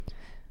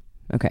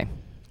Okay.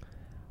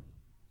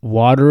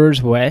 Water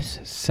is wet,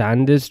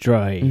 sand is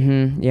dry.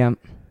 Mm-hmm. Yeah.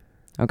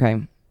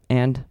 Okay.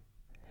 And?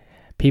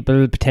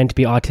 People pretend to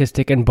be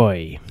autistic and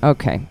bi.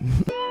 Okay.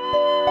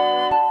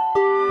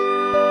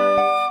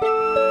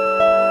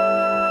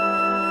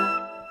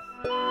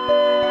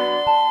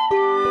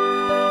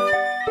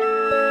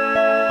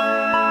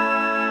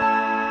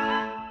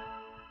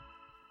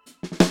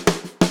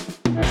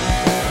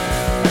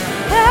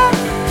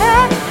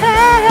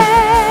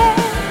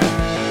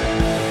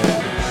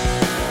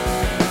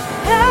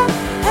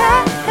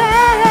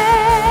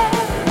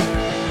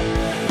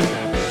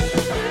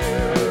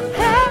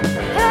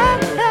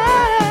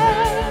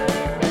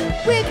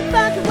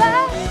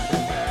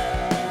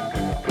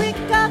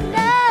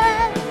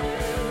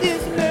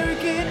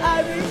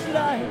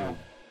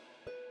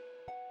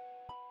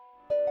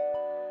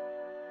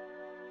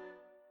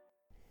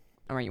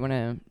 All right, you want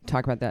to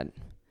talk about that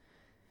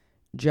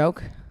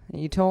joke that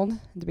you told at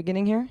the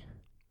beginning here?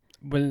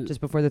 Well,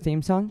 Just before the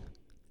theme song?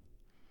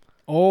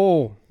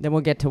 oh, Then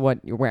we'll get to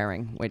what you're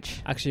wearing,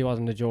 which... actually it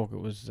wasn't a joke, it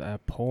was a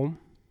poem.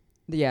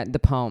 Yeah, the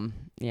poem.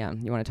 Yeah,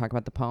 you want to talk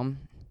about the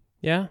poem?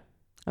 Yeah,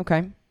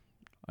 Okay.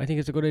 I think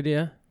it's a good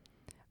idea.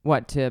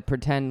 What, to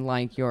pretend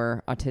like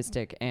you're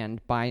autistic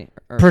and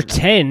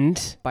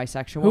Pretend?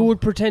 bisexual? Who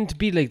would pretend to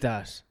be like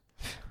that?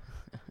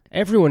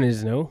 Everyone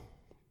is, no?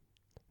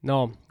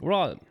 No, we're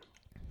all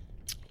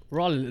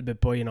a little bit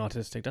bi and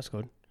autistic. That's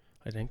good,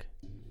 I think.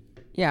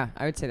 Yeah,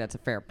 I would say that's a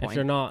fair point. If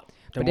you're not,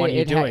 then but what are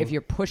you doing? if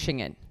you're pushing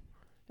it,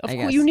 Of I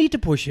course, guess. you need to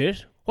push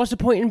it. What's the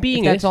point in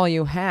being if that's it? all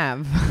you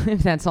have,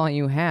 if that's all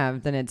you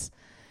have, then it's,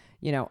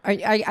 you know,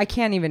 I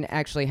can't even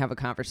actually have a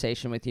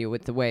conversation with you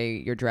with the way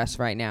you're dressed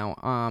right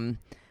now.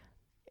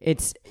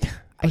 It's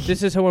But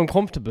this is how I'm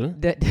comfortable.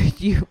 that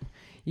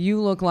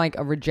you look like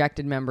a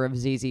rejected member of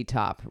ZZ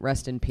Top.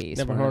 Rest in peace.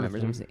 Never one heard the of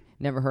members them.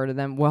 Never heard of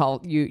them.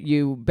 Well,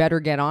 you better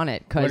get on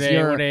it because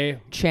you're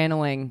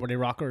channeling. Were they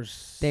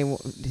rockers? They.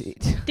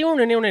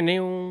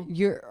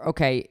 You're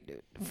okay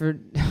for.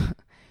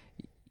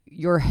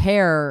 Your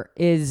hair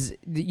is.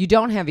 You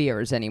don't have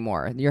ears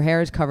anymore. Your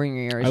hair is covering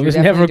your ears. I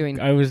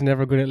was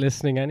never good at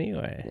listening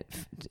anyway.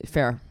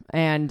 Fair.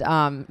 And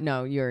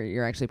no,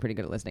 you're actually pretty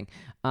good at listening.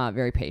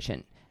 Very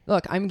patient.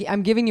 Look,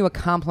 I'm giving you a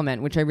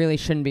compliment, which I really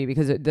shouldn't be,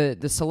 because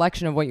the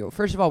selection of what you...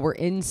 First of all, we're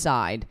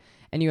inside,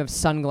 and you have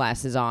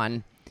sunglasses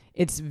on.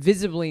 It's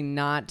visibly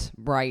not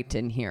bright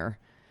in here.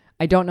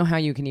 I don't know how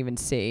you can even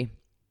see.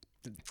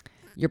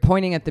 You're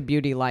pointing at the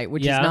beauty light,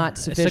 which is not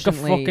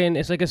sufficiently...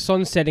 It's like a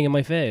sun setting in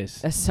my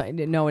face.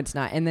 No, it's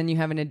not. And then you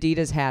have an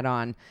Adidas hat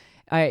on.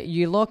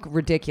 You look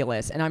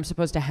ridiculous, and I'm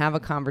supposed to have a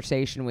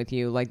conversation with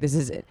you. Like, this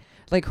is...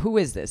 Like, who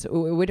is this?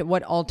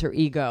 What alter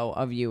ego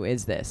of you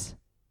is this?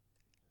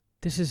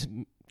 This is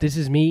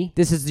me.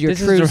 This is your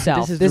true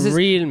self. This is the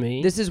real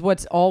me. This is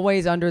what's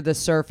always under the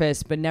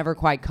surface, but never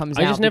quite comes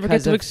out. I just never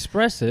get to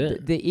express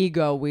it. The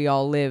ego we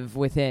all live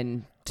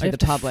within to the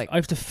public. I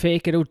have to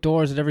fake it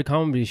outdoors at every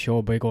comedy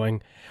show by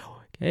going,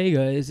 hey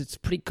guys, it's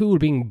pretty cool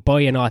being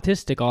bi and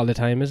autistic all the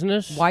time, isn't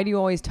it? Why do you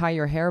always tie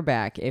your hair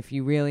back if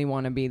you really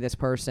want to be this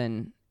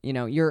person? You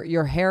know,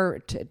 your hair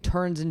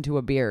turns into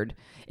a beard.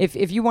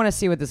 If you want to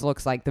see what this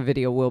looks like, the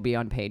video will be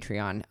on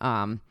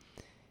Patreon.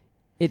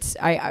 It's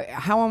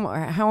how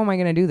am I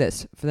going to do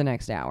this for the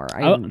next hour?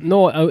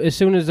 As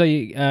soon as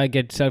I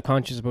get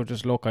self-conscious about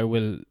this look, I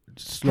will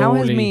slowly. How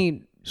has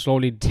me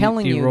slowly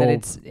telling you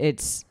that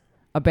it's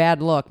a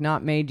bad look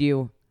not made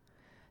you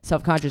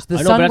self-conscious? The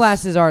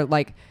sunglasses are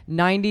like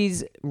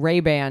 90s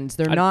Ray-Bans.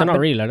 They're not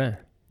real, are they?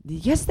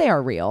 Yes, they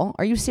are real.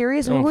 Are you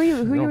serious? Who are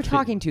you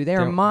talking to? They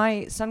are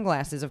my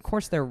sunglasses. Of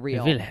course they're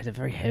real. They're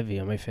very heavy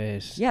on my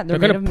face. Yeah, they're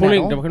kind of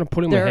metal. They're kind of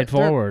pulling my head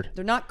forward.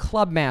 They're not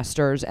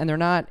Clubmasters and they're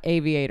not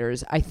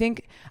Aviators. I can't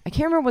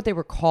remember what they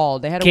were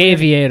called. They had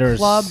Aviators.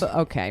 Club.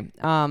 Okay.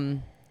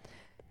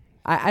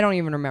 I don't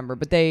even remember.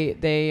 But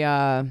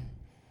I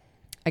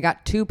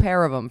got 2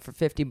 pair of them for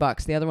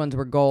 $50. The other ones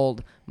were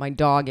gold. My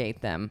dog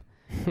ate them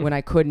when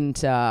I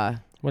couldn't.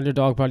 Well, your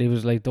dog probably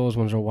was like, those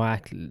ones are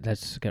whack.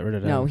 Let's get rid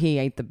of them. No, he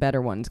ate the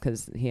better ones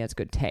because he has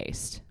good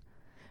taste.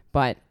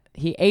 But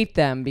he ate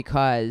them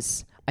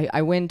because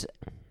I went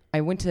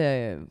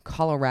to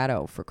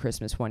Colorado for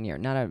Christmas one year.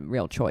 Not a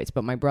real choice,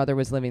 but my brother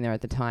was living there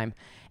at the time.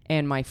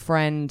 And my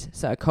friend,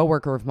 a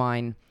coworker of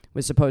mine,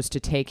 was supposed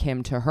to take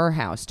him to her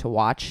house to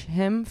watch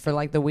him for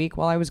like the week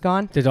while I was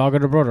gone. The dog or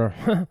the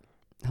brother?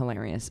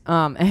 Hilarious.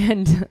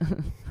 And...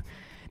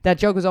 That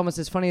joke was almost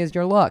as funny as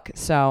your look.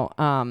 So,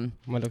 my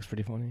look's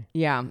pretty funny.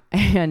 Yeah.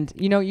 And,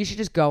 you should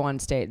just go on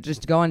stage.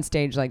 Just go on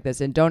stage like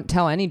this and don't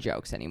tell any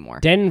jokes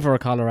anymore. Denver,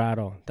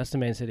 Colorado. That's the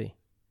main city.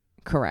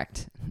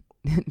 Correct.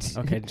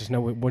 Okay, just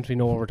once we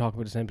know what we're talking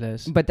about, the same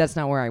place. But that's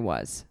not where I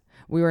was.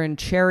 We were in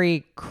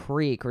Cherry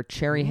Creek or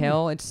Cherry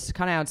Hill. It's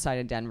kind of outside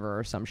of Denver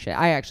or some shit.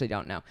 I actually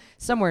don't know.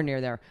 Somewhere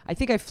near there. I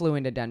think I flew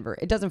into Denver.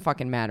 It doesn't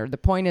fucking matter. The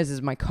point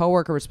is my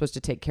coworker was supposed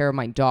to take care of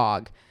my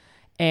dog.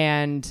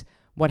 And...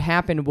 what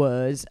happened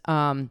was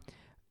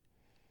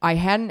I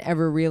hadn't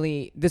ever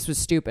really, this was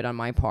stupid on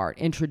my part,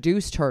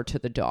 introduced her to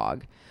the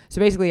dog. So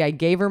basically, I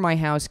gave her my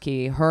house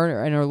key,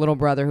 her and her little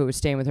brother who was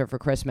staying with her for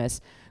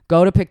Christmas,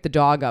 go to pick the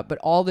dog up. But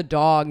all the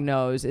dog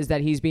knows is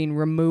that he's being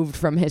removed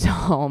from his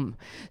home.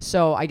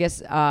 So I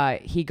guess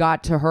he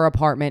got to her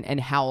apartment and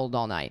howled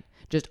all night,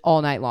 just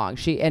all night long.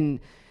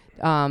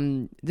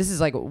 This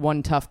is like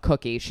one tough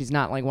cookie. She's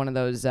not like one of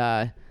those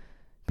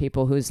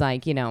people who's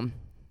like,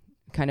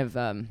 kind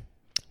of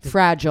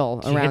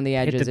fragile around the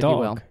edges, if you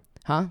will.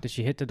 Huh? Did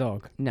she hit the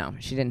dog? No,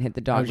 she didn't hit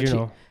the dog. How'd you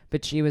know?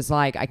 But she was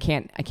like, I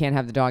can't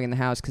have the dog in the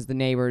house because the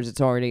neighbors,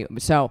 it's already.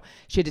 So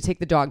she had to take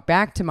the dog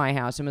back to my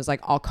house and was like,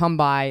 I'll come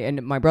by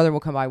and my brother will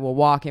come by. We'll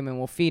walk him and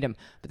we'll feed him.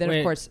 But then,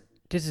 of course.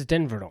 This is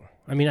Denver, though.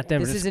 I mean, not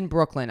Denver. This is in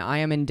Brooklyn. I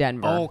am in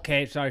Denver. Oh,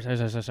 okay. Sorry.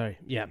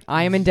 Yeah.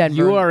 I am in Denver.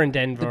 You are in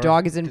Denver. The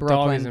dog is in Brooklyn.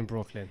 The dog is in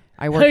Brooklyn.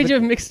 I work. How did you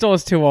mix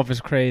those two up?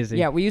 Is crazy.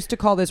 Yeah, we used to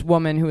call this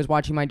woman who was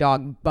watching my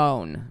dog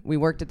Bone. We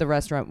worked at the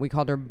restaurant. We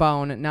called her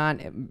Bone,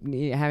 not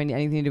having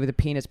anything to do with the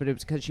penis, but it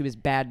was because she was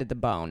bad to the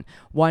bone.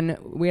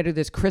 We had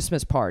this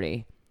Christmas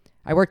party.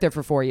 I worked there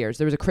for 4 years.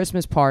 There was a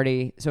Christmas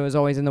party, so it was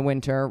always in the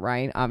winter,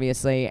 right?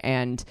 Obviously,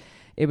 and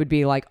it would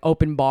be like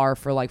open bar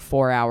for like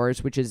 4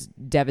 hours, which is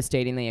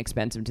devastatingly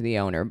expensive to the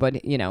owner.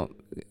 But,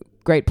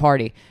 great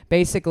party.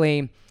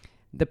 Basically,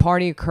 the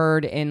party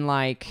occurred in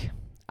like,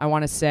 I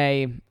want to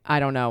say, I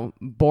don't know,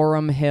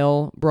 Borum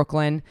Hill,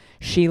 Brooklyn.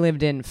 She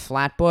lived in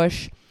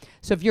Flatbush.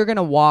 So if you're going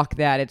to walk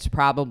that, it's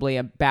probably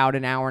about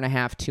an hour and a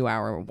half, 2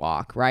 hour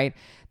walk, right?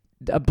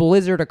 A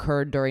blizzard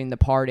occurred during the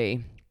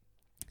party.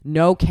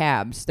 No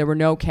cabs. There were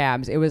no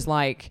cabs. It was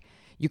like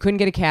you couldn't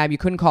get a cab. You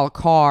couldn't call a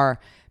car.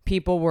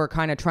 People were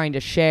kind of trying to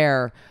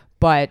share,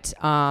 but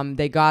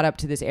they got up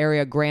to this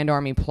area, Grand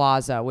Army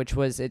Plaza,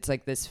 it's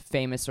like this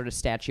famous sort of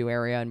statue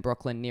area in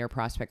Brooklyn near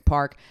Prospect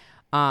Park.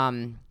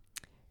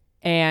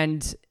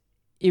 And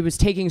it was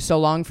taking so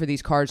long for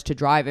these cars to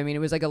drive. I mean, it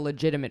was like a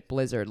legitimate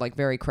blizzard, like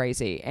very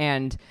crazy.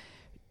 And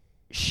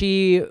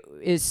she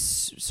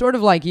is sort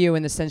of like you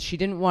in the sense she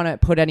didn't want to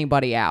put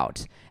anybody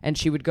out. And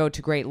she would go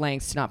to great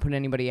lengths to not put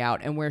anybody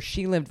out. And where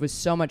she lived was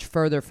so much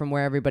further from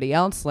where everybody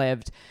else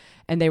lived.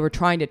 And they were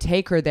trying to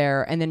take her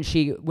there. And then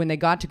when they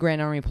got to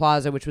Grand Army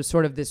Plaza, which was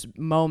sort of this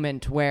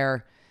moment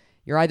where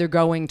you're either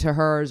going to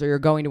hers or you're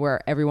going to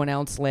where everyone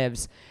else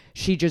lives,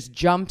 she just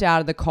jumped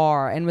out of the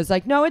car and was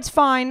like, no, it's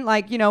fine.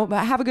 Like,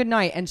 have a good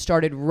night. And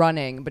started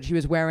running. But she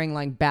was wearing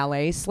like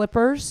ballet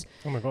slippers.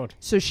 Oh, my God.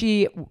 So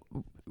she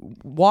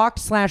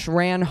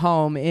walked/ran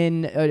home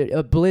in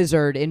a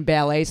blizzard in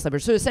ballet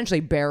slippers. So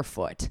essentially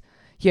barefoot,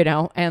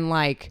 and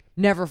like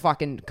never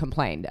fucking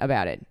complained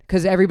about it.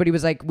 Because everybody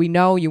was like, we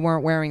know you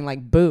weren't wearing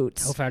like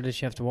boots. How far did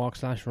she have to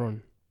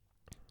walk/run?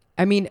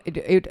 I mean,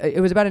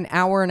 it was about an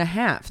hour and a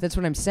half. That's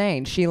what I'm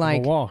saying. She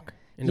like. A walk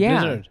in a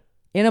blizzard?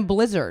 In a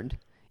blizzard.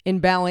 In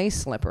ballet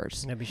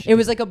slippers. It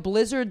was like a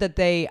blizzard that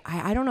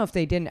I don't know if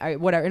they didn't,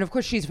 whatever. And of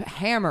course she's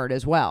hammered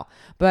as well.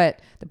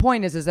 But the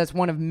point is that's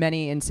one of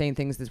many insane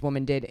things this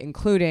woman did,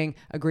 including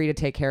agree to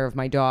take care of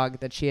my dog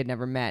that she had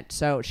never met.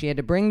 So she had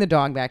to bring the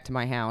dog back to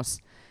my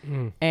house.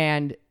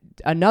 And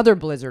another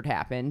blizzard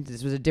happened.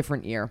 This was a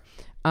different year.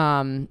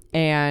 So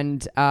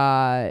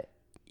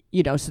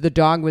the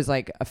dog was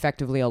like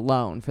effectively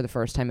alone for the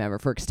first time ever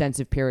for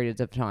extensive periods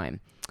of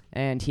time.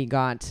 And he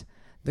got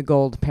the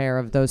gold pair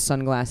of those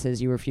sunglasses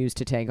you refused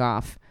to take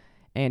off,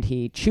 and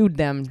he chewed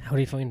them. How do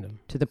you find them?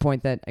 To the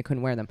point that I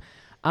couldn't wear them.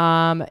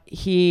 I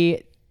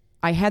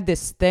had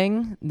this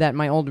thing that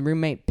my old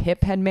roommate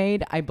Pip had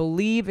made. I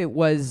believe it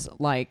was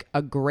like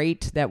a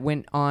grate that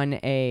went on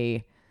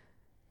a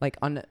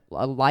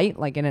light,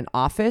 like in an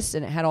office,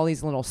 and it had all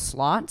these little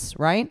slots,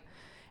 right?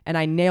 And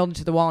I nailed it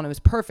to the wall, and it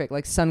was perfect.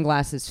 Like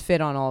sunglasses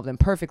fit on all of them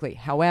perfectly.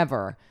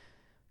 However,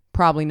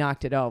 probably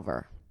knocked it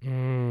over.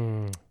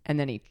 And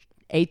then he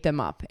ate them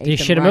up. Did you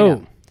shit him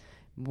out?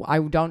 I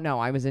don't know.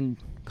 I was in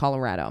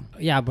Colorado.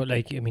 Yeah, but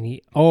like, I mean,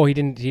 he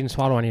didn't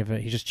swallow any of it.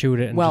 He just chewed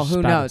it. And well, just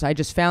who spat knows? it. I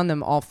just found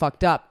them all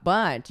fucked up.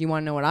 But you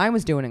want to know what I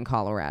was doing in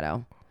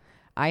Colorado?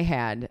 I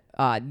had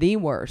the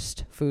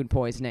worst food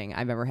poisoning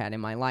I've ever had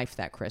in my life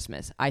that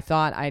Christmas. I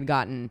thought I'd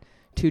gotten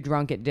too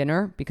drunk at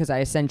dinner because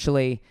I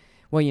essentially,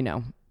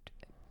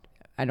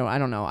 I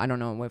don't know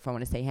if I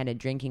want to say had a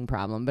drinking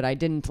problem, but I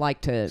didn't like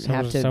to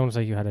have to. Sounds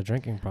like you had a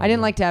drinking problem. I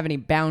didn't like to have any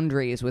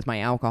boundaries with my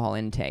alcohol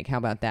intake. How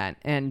about that?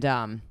 And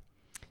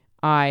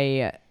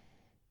I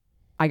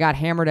got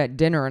hammered at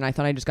dinner, and I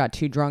thought I just got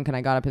too drunk, and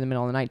I got up in the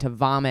middle of the night to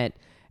vomit,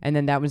 and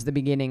then that was the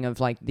beginning of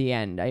like the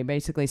end. I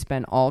basically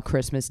spent all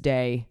Christmas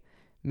Day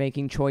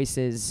making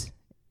choices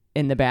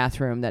in the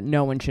bathroom that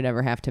no one should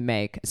ever have to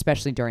make,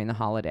 especially during the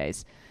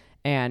holidays,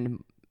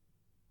 and.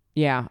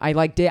 Yeah,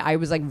 I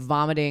was like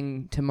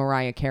vomiting to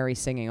Mariah Carey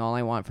singing "All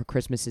I Want for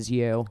Christmas Is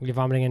You." Were you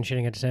vomiting and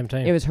shitting at the same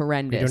time? It was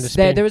horrendous.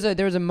 There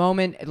was a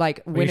moment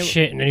like when you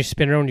shit and then you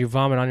spin around, you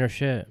vomit on your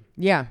shit.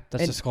 Yeah,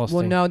 that's disgusting.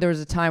 Well, no, there was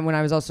a time when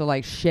I was also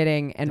like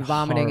shitting and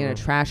vomiting in a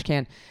trash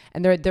can,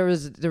 and there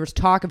was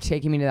talk of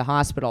taking me to the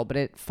hospital, but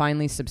it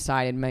finally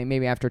subsided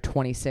maybe after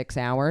 26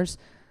 hours.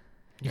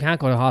 You can't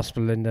go to the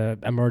hospital in the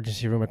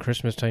emergency room at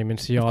Christmas time and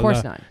see Of all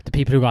course the, not. the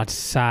people who got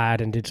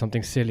sad and did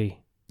something silly.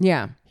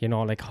 Yeah, You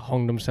know, like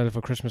hung themselves for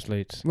Christmas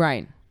lights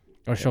right.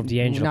 or shoved the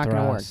angel Not up their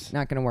gonna ass. work.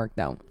 Not gonna work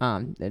though.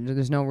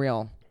 There's no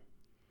real.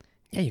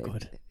 Yeah, you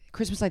could.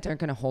 Christmas lights aren't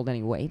gonna hold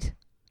any weight.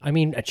 I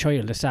mean,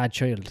 a sad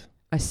child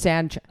A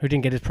sad. who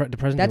didn't get the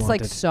present That's he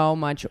like wanted. so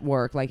much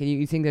work. Like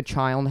you think the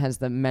child has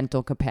the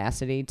mental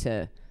capacity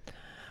to.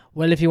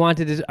 Well, if he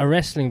wanted a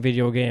wrestling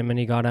video game and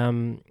he got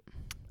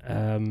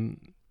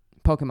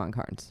Pokemon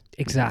cards.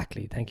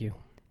 exactly. Thank you.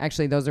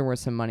 Actually, those are worth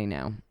some money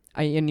now.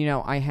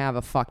 I have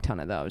a fuck ton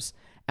of those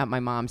at my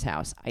mom's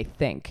house, I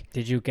think.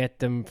 Did you get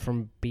them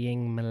from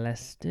being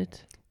molested?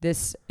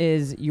 This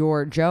is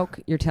your joke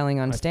you're telling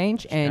on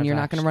stage, and I've you're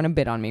not going to run a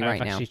bit on me I've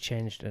right now. actually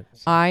changed it.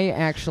 I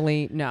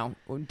actually, no,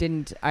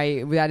 didn't.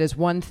 That is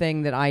one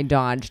thing that I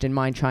dodged in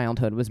my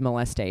childhood was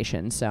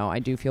molestation, so I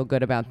do feel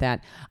good about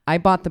that. I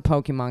bought the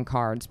Pokemon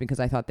cards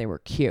because I thought they were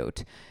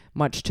cute,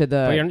 much to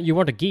the... But you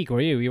weren't a geek, were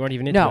you? You weren't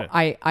even into No,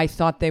 it. I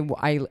thought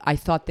I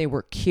thought they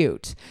were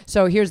cute.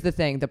 So here's the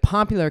thing: the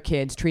popular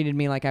kids treated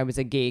me like I was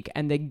a geek,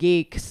 and the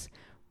geeks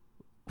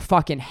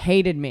fucking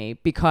hated me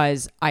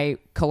because I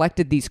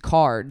collected these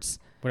cards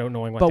Without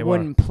knowing what but they were.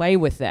 wouldn't play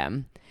with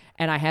them.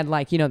 And I had the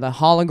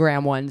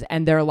hologram ones,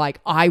 and they're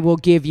like, I will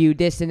give you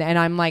this, and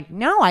I'm like,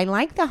 no, I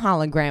like the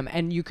hologram.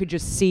 And you could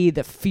just see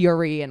the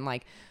fury and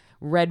like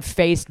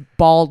red-faced,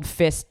 bald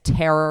fist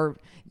terror.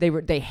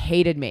 They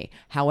hated me.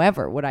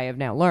 However, what I have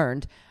now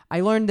learned,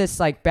 I learned this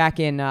like back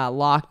in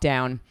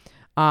lockdown.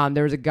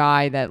 There was a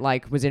guy that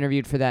like was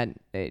interviewed for that.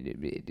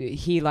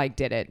 He like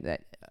did it.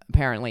 That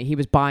apparently he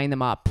was buying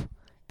them up,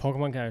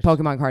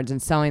 Pokemon cards,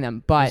 and selling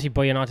them. But Is he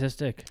boy and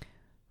autistic?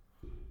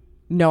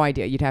 no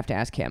idea. You'd have to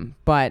ask him.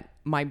 But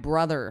my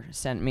brother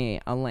sent me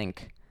a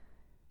link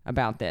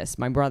about this.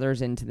 My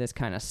brother's into this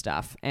kind of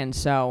stuff, and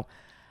so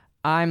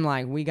I'm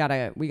like, we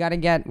gotta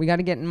get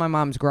in my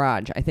mom's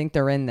garage. I think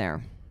they're in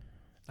there.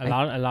 A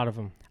lot of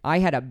them. I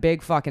had a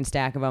big fucking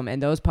stack of them,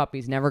 and those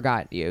puppies never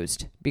got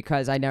used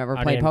because I never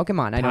Are played they in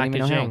Pokemon. I don't even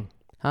know how. packaging?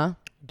 Huh?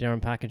 They're in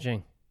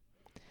packaging.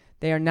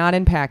 They are not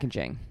in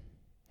packaging,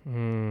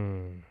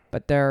 Hmm.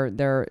 but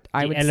they're.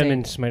 I The would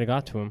elements say. might have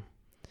got to him.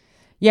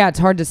 Yeah, it's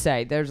hard to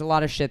say. There's a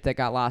lot of shit that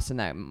got lost in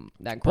that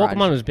garage.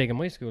 Pokemon was big in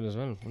my school as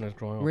well when I was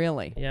growing up.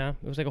 Really? Yeah,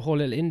 it was like a whole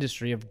little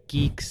industry of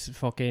geeks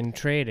fucking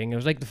trading. It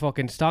was like the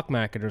fucking stock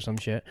market or some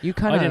shit. You I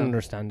kind didn't of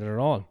understand it at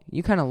all.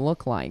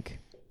 look like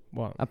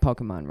What? a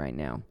Pokemon right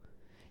now.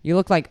 You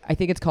look like, I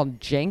think it's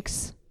called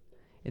Jinx.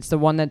 It's the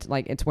one that's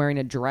like, it's wearing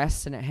a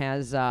dress and it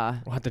has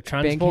What, the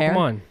trans big hair?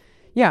 Pokemon?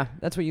 Yeah,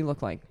 that's what you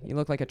look like. You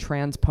look like a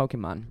trans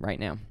Pokemon right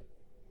now.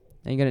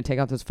 Are you gonna take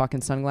off those fucking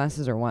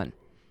sunglasses or what?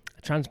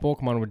 A trans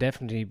Pokemon would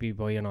definitely be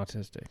boy and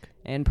autistic.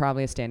 And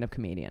probably a stand-up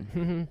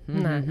comedian.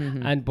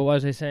 Nah. But what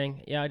was I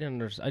saying? Yeah, I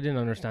didn't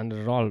understand it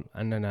at all.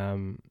 And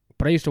then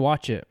but I used to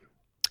watch it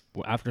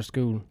after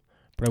school.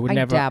 But I would I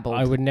never dabbled.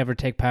 I would never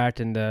take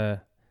part in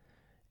the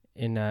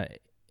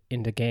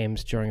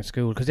games during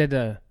school because they had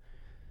the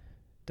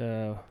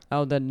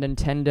Oh, the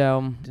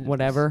Nintendo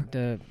whatever.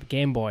 the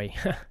Game Boy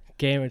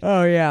Game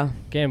Oh yeah.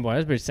 Boy. That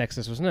was pretty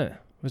sexist, wasn't it?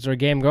 Was there a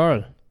Game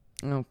Girl?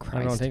 Oh Christ.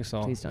 I don't think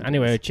so. Please don't do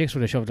Anyway, this. chicks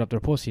would have shoved it up their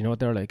pussy. You know what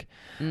they're like.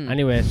 Mm.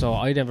 Anyway, so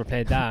I never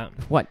played that.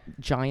 What,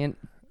 giant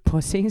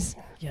pussies?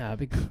 Yeah,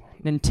 big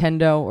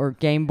Nintendo or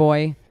Game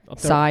Boy up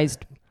their,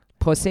 sized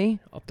pussy?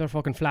 up their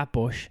fucking flat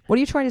bush. What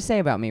are you trying to say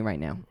about me right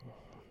now?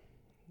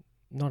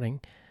 Nothing.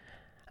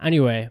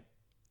 Anyway,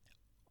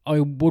 I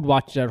would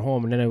watch it at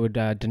home and then I would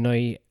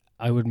deny.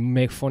 I would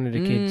make fun of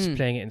the kids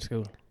playing it in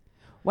school.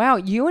 Wow,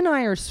 you and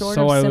I are sort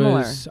so of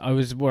similar. I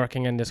was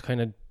working in this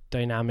kind of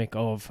dynamic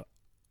of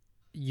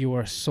you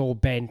are so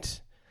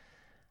bent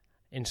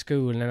in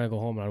school and then I go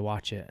home and I'll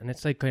watch it. And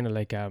it's like kind of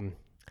like I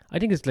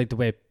think it's like the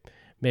way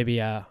maybe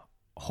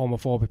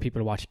homophobic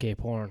people watch gay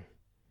porn.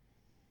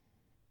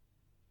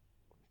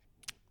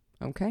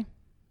 Okay.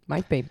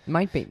 Might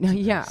be. No,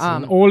 yeah. It's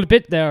an old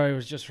bit there. I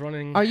was just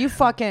running. Are you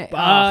fucking? It's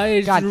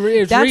God.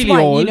 it's That's really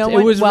why old. you know it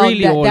what? was well,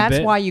 really old that's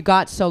bit. why you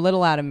got so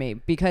little out of me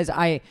because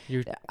I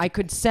You-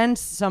 could sense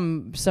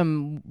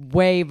some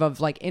wave of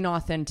like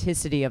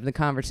inauthenticity of the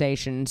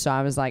conversation. So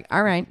I was like,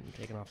 all right,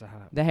 Taking off the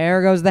hat. the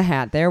hair goes the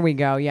hat. There we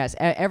go. Yes.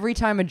 Every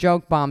time a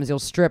joke bombs, you'll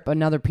strip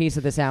another piece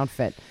of this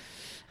outfit.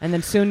 And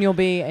then soon you'll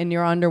be in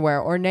your underwear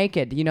or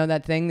naked. You know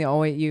that thing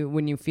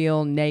when you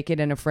feel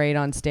naked and afraid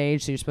on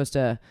stage, so you're supposed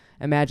to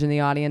imagine the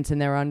audience in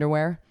their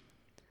underwear?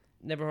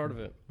 Never heard of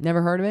it.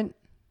 Never heard of it?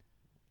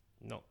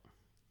 No.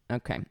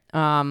 Okay.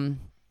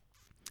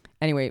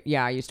 Anyway,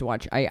 yeah, I used to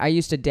watch. I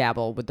used to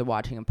dabble with the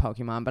watching of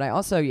Pokemon, but I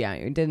also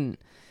it didn't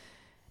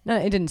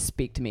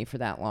speak to me for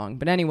that long.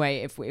 But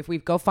anyway, if we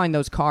go find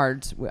those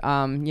cards, who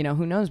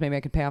knows? Maybe I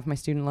could pay off my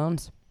student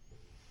loans.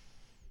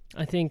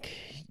 I think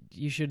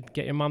you should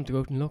get your mom to go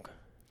out and look.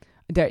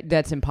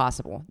 That's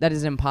impossible. That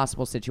is an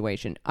impossible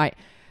situation.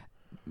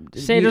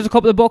 There's a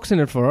couple of books in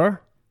it for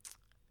her.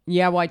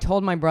 Yeah, well, I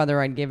told my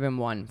brother I'd give him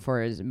one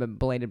for his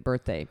belated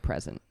birthday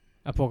present.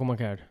 A Pokemon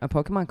card. A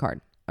Pokemon card.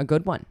 A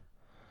good one.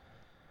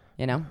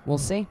 We'll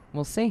see.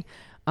 We'll see.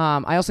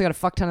 I also got a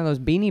fuck ton of those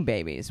Beanie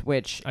Babies,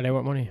 which Are they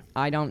worth money?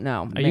 I don't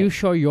know. Are you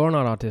sure you're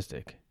not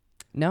autistic?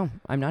 No,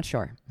 I'm not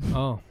sure.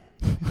 Oh.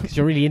 Because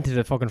you're really into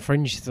the fucking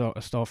fringe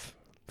stuff.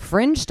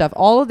 Fringe stuff.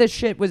 All of this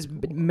shit was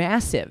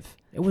massive.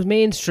 It was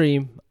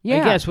mainstream.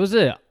 Yeah. I guess, was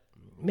it?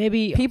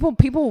 Maybe.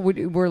 People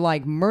were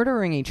like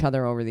murdering each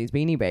other over these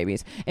Beanie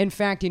Babies. In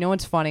fact, you know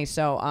what's funny?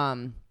 So,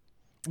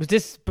 Was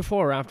this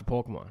before or after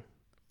Pokemon?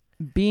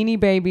 Beanie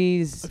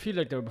Babies I feel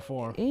like they were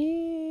before.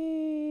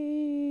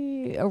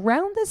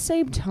 around the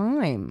same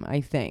time,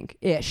 I think.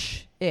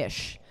 Ish.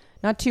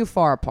 Not too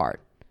far apart.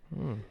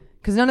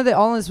 Because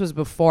all this was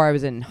before I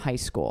was in high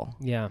school.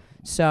 Yeah.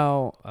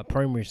 So,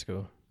 Primary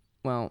school.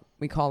 well,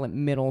 we call it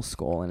middle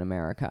school in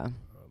America.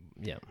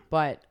 Yeah.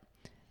 But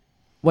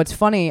what's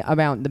funny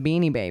about the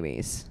Beanie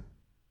Babies...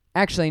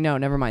 Actually, no,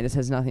 never mind. This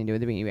has nothing to do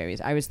with the Beanie Babies.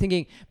 I was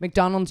thinking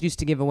McDonald's used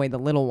to give away the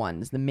little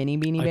ones, the mini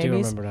Beanie Babies. I do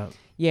remember that.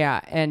 Yeah,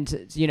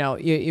 and, you know,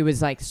 it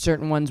was like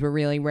certain ones were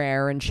really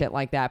rare and shit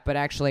like that. But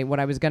actually,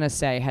 what I was going to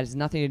say has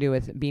nothing to do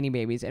with Beanie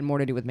Babies and more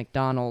to do with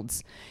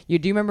McDonald's. Do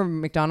you remember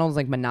McDonald's,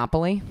 like,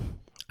 Monopoly?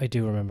 I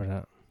do remember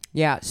that.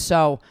 Yeah,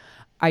 so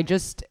I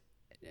just...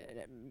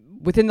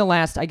 Within the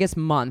last, I guess,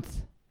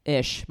 month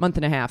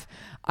and a half,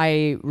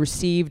 I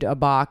received a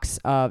box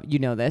of, you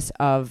know this,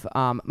 of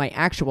my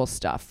actual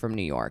stuff from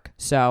New York.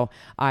 So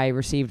I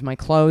received my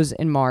clothes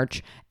in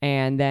March,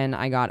 and then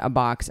I got a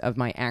box of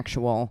my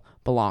actual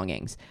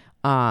belongings.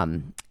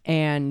 And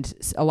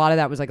a lot of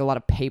that was like a lot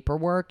of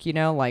paperwork, you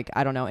know, like,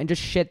 I don't know, and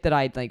just shit that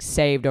I'd like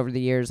saved over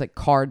the years, like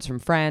cards from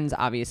friends,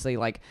 obviously,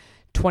 like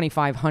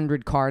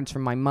 2,500 cards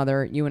from my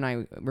mother. You and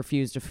I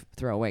refuse to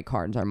throw away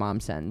cards our mom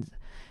sends.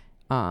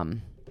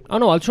 Oh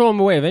no, I'll throw them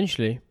away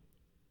eventually.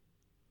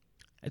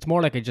 It's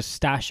more like I just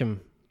stash them.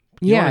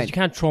 Yeah. You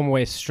can't throw them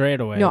away straight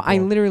away. No, I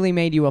literally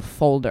made you a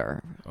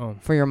folder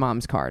for your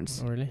mom's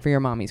cards. Oh, really? For your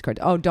mommy's cards.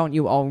 Oh, don't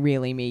you all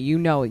really me? You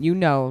know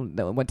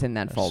what's in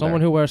that folder. Someone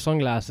who wears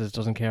sunglasses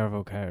doesn't care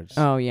about cards.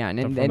 Oh, yeah,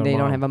 and they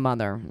don't have a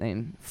mother.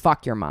 And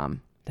fuck your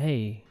mom.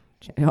 Hey.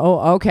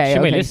 Oh, okay. She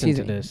may okay, listen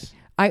to this.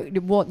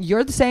 Well,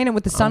 you're saying it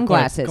with the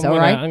sunglasses, all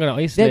right? I'm going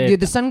to isolate.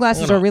 The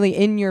sunglasses are really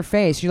in your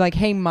face. You're like,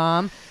 hey,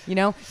 Mom, you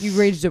know, you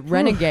raised a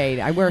renegade.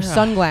 I wear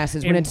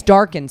sunglasses when it's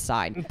dark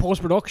inside. In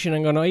post-production,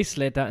 I'm going to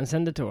isolate that and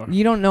send it to her.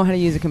 You don't know how to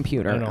use a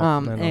computer. I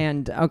know.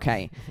 And,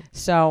 okay.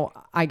 So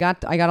I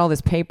got all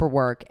this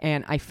paperwork,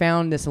 and I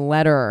found this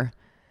letter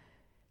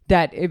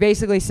that it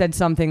basically said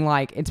something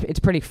like, it's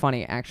pretty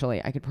funny,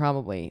 actually. I could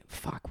probably,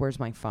 where's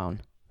my phone?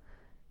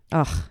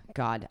 Ugh,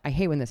 God, I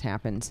hate when this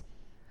happens.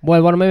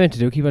 Well, what am I meant to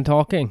do? Keep on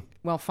talking?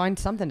 Well, find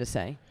something to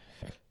say.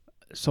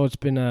 So it's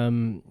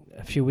been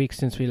a few weeks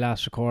since we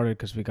last recorded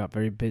because we got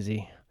very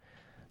busy.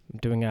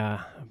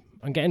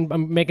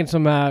 I'm making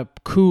some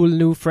cool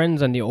new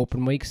friends on the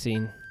open mic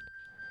scene.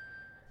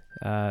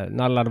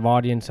 Not a lot of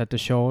audience at the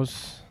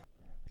shows.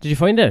 Did you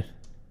find it?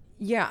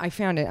 Yeah, I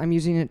found it. I'm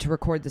using it to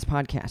record this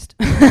podcast.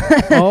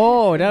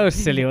 Oh, that was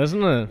silly,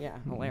 wasn't it? Yeah,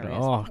 hilarious.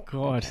 Oh,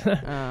 God.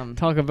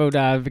 Talk about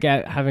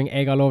having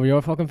egg all over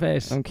your fucking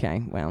face.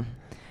 Okay, well.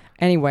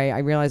 Anyway, I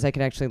realized I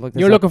could actually look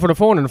this You're up. looking for the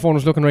phone, and the phone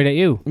was looking right at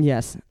you.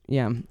 Yes,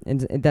 yeah.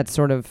 That's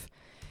sort of...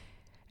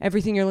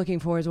 Everything you're looking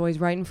for is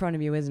always right in front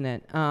of you, isn't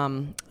it?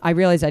 I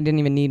realized I didn't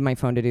even need my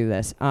phone to do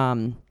this.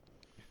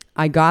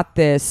 I got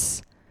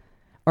this...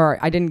 Or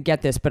I didn't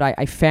get this, but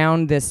I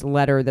found this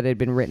letter that had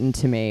been written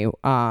to me.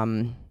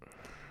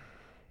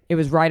 It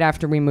was right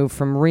after we moved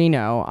from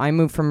Reno. I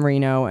moved from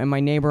Reno, and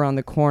my neighbor on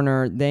the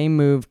corner, they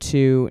moved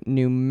to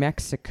New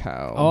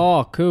Mexico.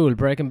 Oh, cool.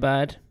 Breaking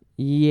Bad.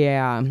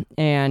 Yeah,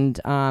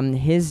 and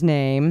his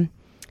name,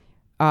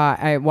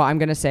 I'm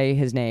going to say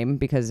his name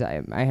because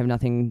I have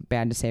nothing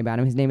bad to say about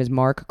him. His name is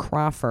Mark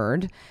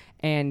Crawford,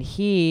 and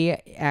he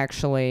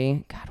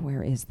actually, God,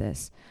 where is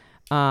this?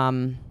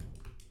 Has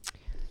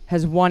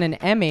won an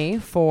Emmy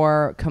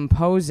for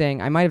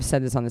composing, I might have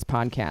said this on this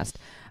podcast,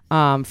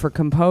 for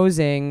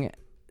composing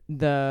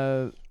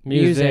the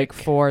music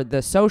for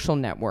The Social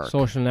Network.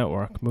 Social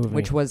Network movie.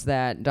 Which was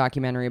that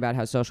documentary about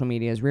how social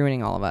media is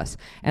ruining all of us.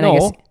 And no. I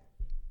guess...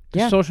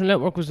 The Social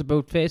Network was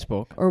about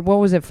Facebook. Or what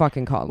was it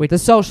fucking called? The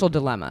Social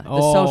Dilemma. The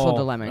Social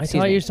Dilemma. I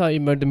thought you were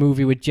talking about the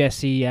movie with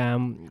Jesse...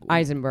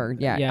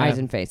 Eisenberg. Yeah,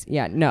 Eisenface.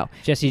 Yeah, no.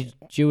 Jesse's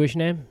Jewish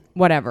name?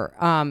 Whatever.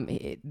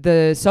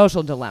 The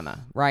Social Dilemma,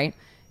 right?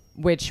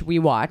 Which we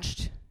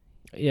watched.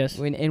 Yes.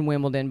 In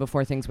Wimbledon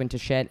before things went to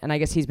shit. And I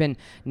guess he's been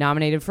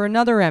nominated for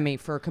another Emmy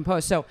for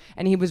compose. So,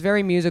 and he was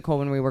very musical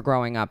when we were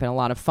growing up and a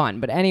lot of fun.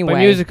 But anyway... By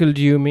musical,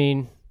 do you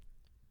mean...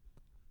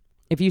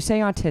 If you say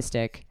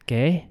autistic...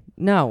 Gay?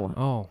 No.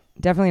 Oh.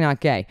 Definitely not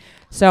gay.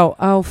 So,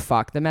 oh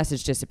fuck, the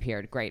message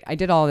disappeared. Great. I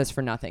did all this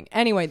for nothing.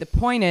 Anyway, the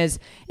point is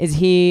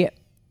he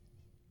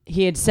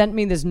had sent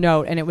me this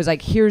note and it was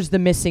like, here's the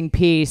missing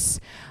piece,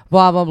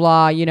 blah, blah,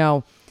 blah, you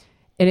know.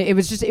 And it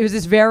was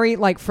this very,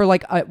 like, for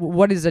like,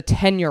 what is a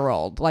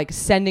 10-year-old, like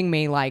sending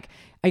me like,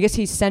 I guess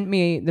he sent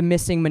me the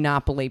missing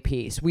Monopoly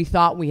piece. We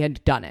thought we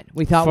had done it.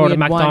 We thought for we had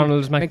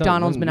McDonald's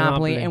won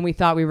Monopoly, and we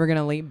thought we were going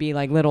to be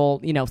like little,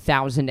 you know,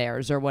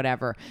 thousandaires or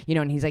whatever. You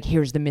know, and he's like,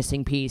 here's the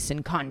missing piece,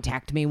 and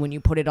contact me when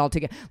you put it all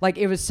together. Like,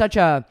 it was such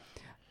a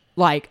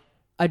like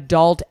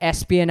adult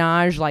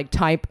espionage like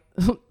type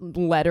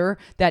letter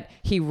that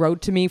he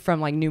wrote to me from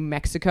like New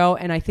Mexico,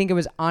 and I think it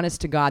was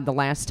honest to God the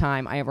last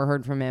time I ever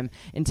heard from him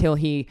until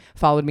he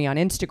followed me on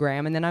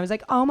Instagram, and then I was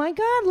like, oh my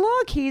God,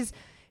 look,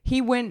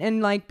 he went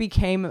and like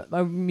became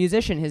a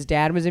musician. His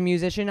dad was a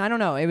musician. I don't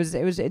know.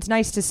 It's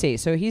nice to see.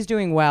 So he's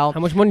doing well. How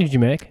much money did you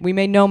make? We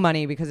made no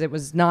money because it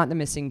was not the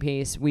missing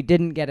piece. We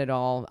didn't get it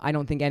all. I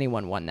don't think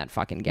anyone won that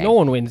fucking game. No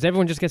one wins.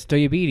 Everyone just gets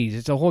diabetes.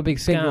 It's a whole big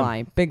scam. Big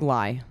lie. Big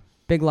lie.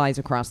 Big lies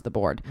across the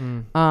board.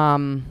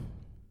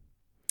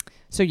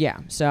 So yeah,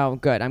 so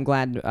good. I'm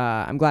glad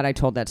I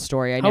told that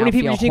story. How many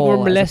people do you think were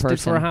molested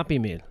for a Happy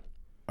Meal?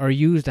 Or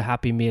used a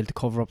Happy Meal to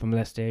cover up a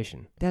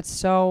molestation? That's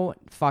so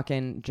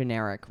fucking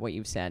generic what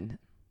you've said.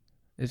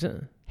 Is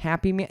it?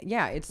 Happy Meal?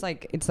 Yeah, it's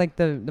like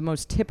the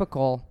most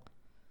typical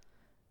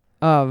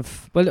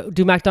of. Well,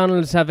 do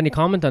McDonald's have any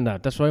comment on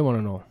that? That's what I want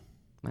to know.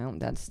 Well,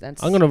 that's.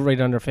 I'm gonna write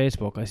on their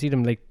Facebook. I see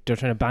them like they're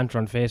trying to banter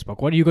on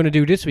Facebook. What are you gonna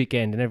do this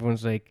weekend? And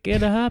everyone's like,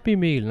 get a Happy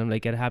Meal. And I'm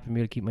like, get a Happy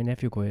Meal to keep my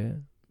nephew quiet.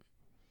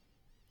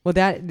 Well,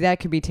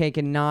 that could be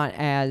taken not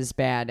as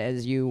bad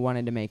as you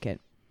wanted to make it.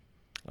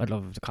 I'd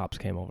love if the cops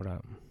came over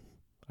that.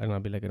 I don't know,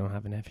 I'd be like, I don't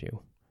have a nephew.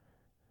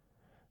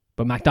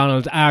 But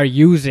McDonald's are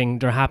using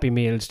their Happy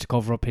Meals to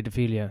cover up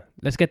pedophilia.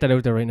 Let's get that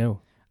out there right now.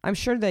 I'm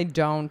sure they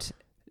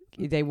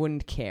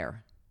wouldn't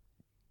care.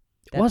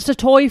 What's the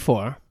toy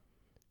for?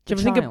 The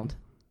child.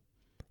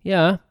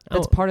 Yeah.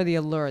 That's part of the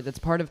allure. That's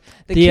part of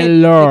the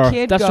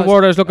allure. That's the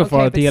word I was looking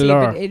for, the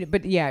allure.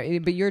 But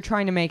you're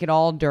trying to make it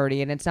all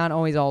dirty, and it's not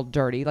always all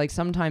dirty. Like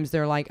sometimes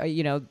they're like,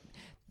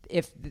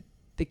 if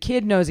the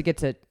kid knows it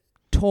gets a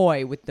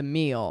toy with the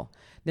meal,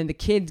 then the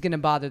kid's going to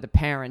bother the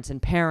parents, and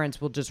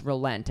parents will just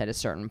relent at a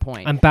certain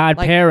point. And bad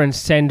parents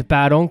send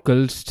bad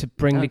uncles to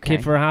bring the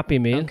kid for a Happy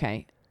Meal.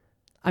 Okay.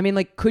 I mean,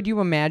 like, could you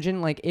imagine,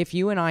 like, if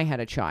you and I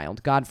had a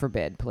child, God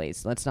forbid,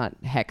 please, let's not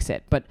hex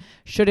it, but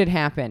should it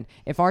happen,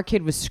 if our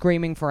kid was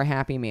screaming for a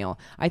Happy Meal,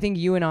 I think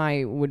you and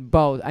I would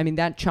both, I mean,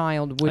 that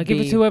child would I'd give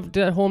it to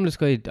that homeless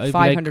guy.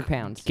 500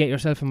 pounds. Get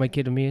yourself and my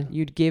kid a meal.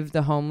 You'd give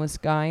the homeless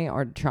guy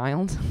our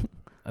child?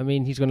 I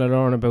mean, he's going to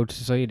learn about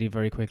society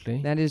very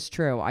quickly. That is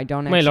true. I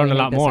don't actually... Might learn a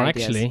lot more,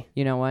 ideas. Actually.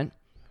 You know what?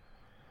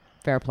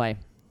 Fair play.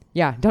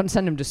 Yeah, don't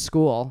send him to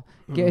school.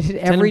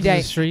 Every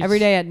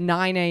day at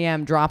 9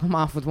 a.m., drop him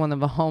off with one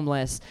of the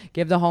homeless.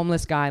 Give the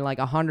homeless guy like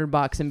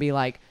 $100 and be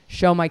like,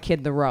 show my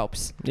kid the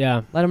ropes.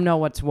 Yeah. Let him know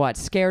what's what.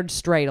 Scared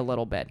straight a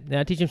little bit.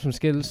 Yeah, teach him some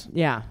skills.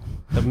 Yeah.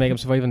 That make him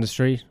survive on the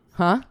street.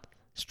 Huh?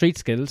 Street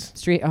skills.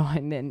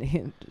 And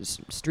then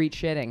street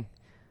shitting.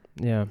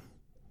 Yeah.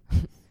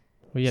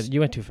 Well, yeah, you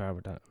went too far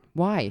with that.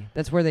 Why?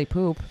 That's where they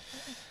poop.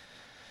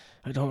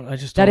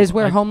 That is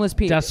where homeless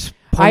people...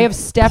 I have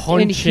stepped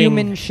in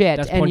human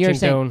shit, and you're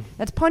saying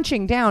that's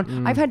punching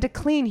down. I've had to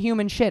clean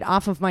human shit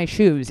off of my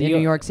shoes in New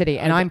York City,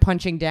 and I'm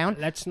punching down.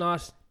 Let's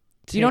not.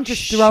 You don't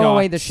just throw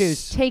away the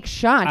shoes. Take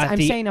shots. I'm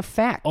saying a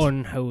fact.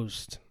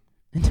 Unhoused.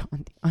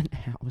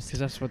 Unhoused. Because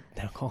that's what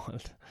they're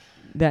called.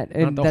 Not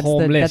the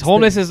homeless.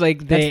 Homeless is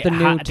like they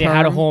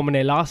had a home and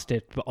they lost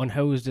it, but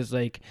unhoused is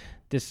like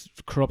this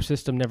corrupt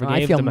system never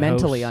gave them a house. I feel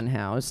mentally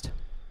unhoused.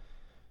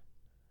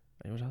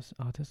 It was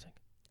autistic.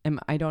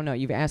 I don't know.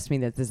 You've asked me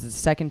that. This is the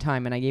second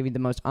time, and I gave you the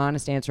most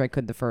honest answer I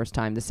could the first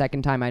time. The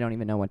second time, I don't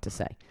even know what to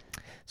say.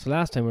 So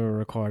last time we were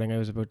recording, I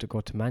was about to go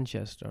to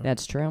Manchester.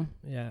 That's true.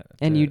 Yeah.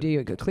 And you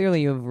do.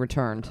 Clearly, you've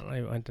returned.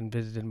 I went and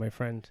visited my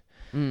friend.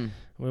 We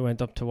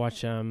went up to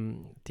watch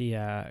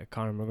the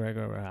Conor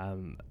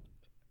McGregor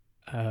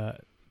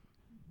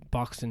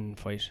boxing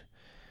fight.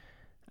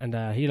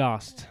 And he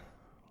lost.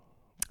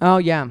 Oh,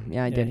 yeah.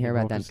 Yeah, I did hear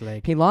about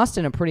that. He lost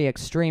in a pretty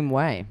extreme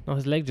way. No,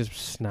 his leg just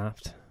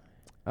snapped.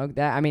 Oh,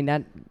 that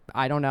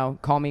I don't know.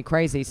 Call me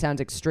crazy.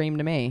 Sounds extreme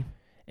to me.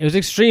 It was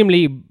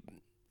extremely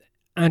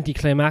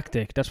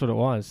anticlimactic. That's what it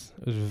was.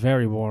 It was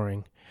very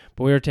boring.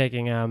 But we were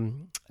taking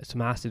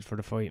some acid for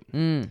the fight.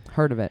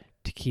 Heard of it.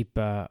 To keep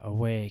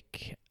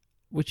awake,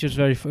 which was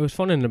it was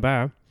fun in the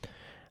bar.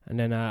 And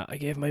then I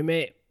gave my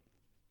mate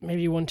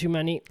maybe one too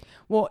many.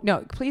 Well,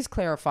 no. Please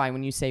clarify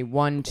when you say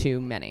one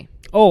too many.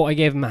 Oh, I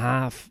gave him a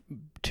half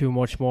too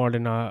much more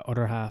than the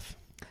other half.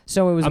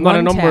 So it was. I'm not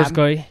a numbers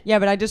guy. Yeah,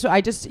 but I just,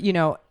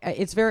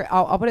 it's very.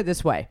 I'll put it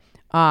this way.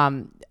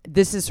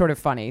 This is sort of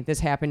funny. This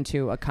happened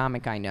to a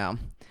comic I know.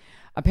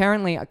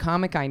 Apparently, a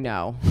comic I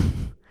know,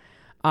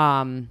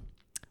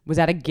 was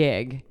at a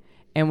gig,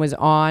 and was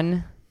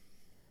on,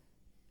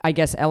 I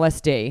guess,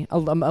 LSD, a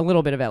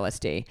little bit of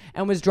LSD,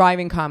 and was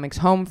driving comics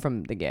home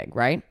from the gig,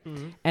 right?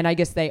 Mm-hmm. And I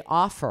guess they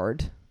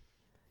offered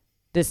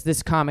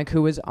this comic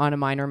who was on a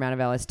minor amount of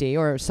LSD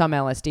or some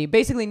LSD,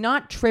 basically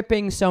not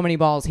tripping so many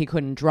balls he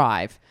couldn't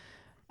drive.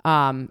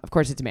 Of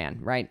course, it's a man,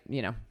 right?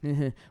 You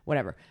know,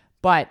 whatever.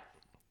 But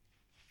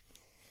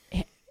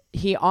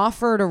he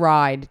offered a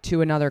ride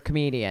to another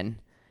comedian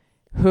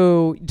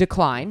who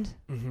declined.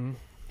 Mm-hmm.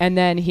 And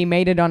then he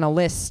made it on a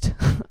list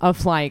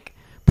of like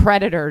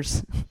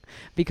predators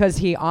because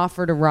he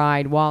offered a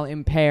ride while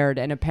impaired,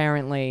 and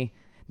apparently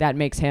that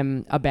makes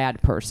him a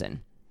bad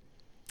person.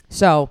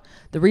 So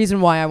the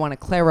reason why I want to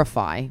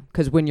clarify,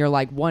 because when you're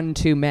like one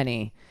too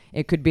many,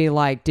 It could be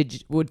like,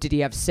 did he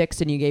have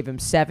 6 and you gave him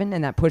 7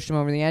 and that pushed him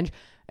over the edge?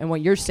 And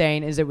what you're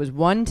saying is it was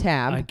 1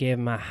 tab. I gave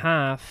him a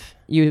half.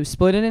 You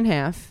split it in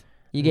half.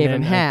 You gave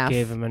him half. I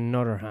gave him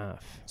another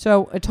half.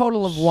 So a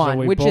total of 1,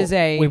 so which is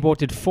a... We both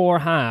did 4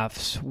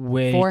 halves.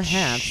 4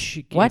 halves?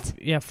 What?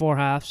 Yeah, 4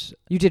 halves.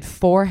 You did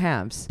 4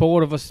 halves.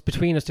 Both of us,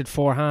 between us, did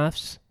 4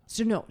 halves.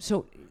 So no,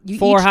 so you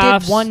 4 each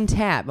halves. did 1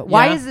 tab.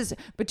 Why Yeah. is this?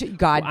 But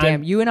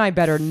goddamn, you and I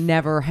better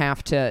never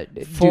have to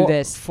do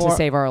this to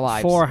save our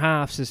lives. 4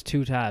 halves is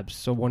 2 tabs,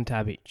 so 1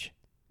 tab each.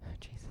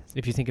 Jesus.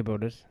 If you think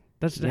about it.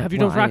 Yeah, have you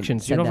done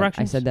fractions? You know that,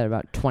 fractions? I said that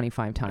about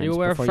 25 times Are you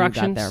aware before of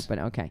fractions? you got there, but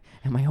okay.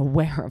 Am I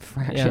aware of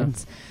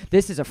fractions? Yeah.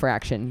 This is a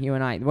fraction, you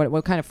and I.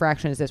 What kind of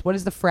fraction is this? What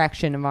is the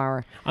fraction of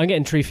our... I'm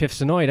getting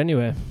 3/5 annoyed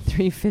anyway.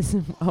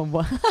 3/5 of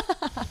what?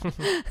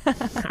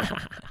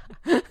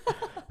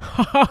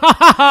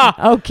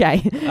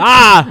 Okay.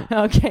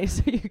 Okay,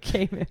 so you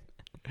gave it.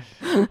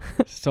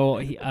 So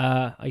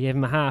I gave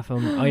him a half,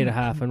 and I had a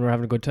half, and we're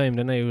having a good time.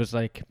 Then I was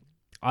like,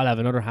 I'll have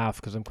another half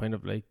because I'm kind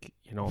of like,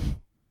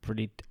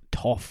 pretty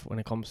tough when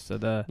it comes to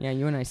the... Yeah,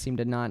 you and I seem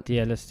to not the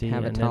LSD.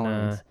 have a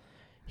tolerance. Then,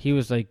 he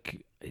was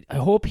like, I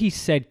hope he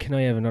said, can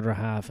I have another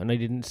half? And I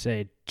didn't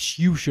say,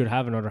 you should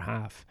have another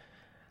half.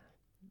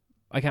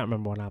 I can't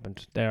remember what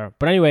happened there.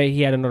 But anyway,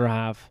 he had another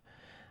half.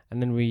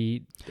 And then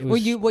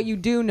what you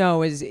do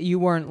know is you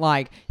weren't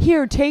like,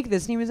 here, take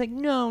this. And he was like,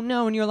 no.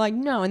 And you're like,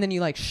 no. And then you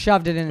like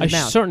shoved it in his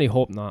mouth. I certainly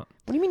hope not.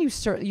 What do you mean you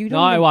don't?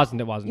 No, it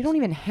wasn't. You don't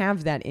even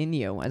have that in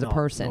you as a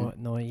person.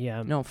 No,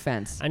 yeah. No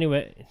offense.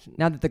 Anyway.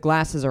 Now that the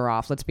glasses are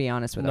off, let's be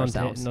honest with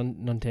ourselves.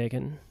 None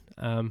taken.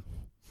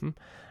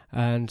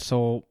 And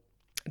so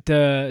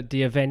the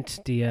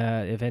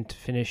event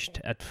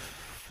finished at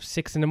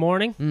 6 in the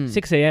morning,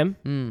 6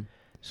 a.m.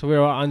 So we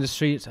were on the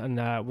streets,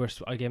 and I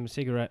gave him a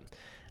cigarette.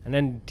 And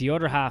then the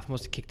other half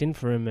must have kicked in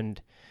for him, and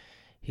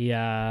he,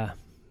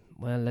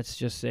 let's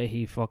just say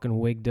he fucking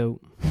wigged out.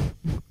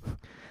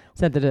 Is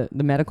that the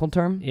medical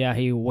term? Yeah,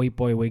 he white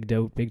boy wigged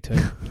out big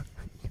time.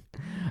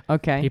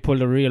 Okay. He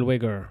pulled a real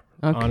wigger,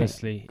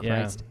 honestly.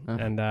 Christ. Yeah.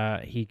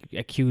 And he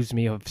accused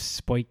me of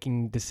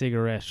spiking the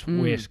cigarette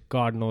with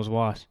God knows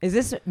what. Is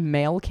this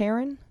male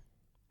Karen?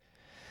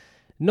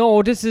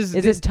 No, this is...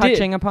 Is this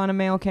touching upon a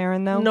male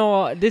Karen, though?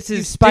 No, this is...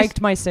 You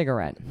spiked my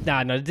cigarette.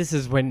 No, this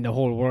is when the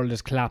whole world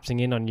is collapsing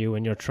in on you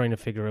and you're trying to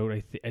figure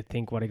out, I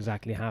think, what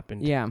exactly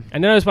happened. Yeah.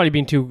 And then I was probably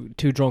being too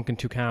drunk and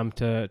too calm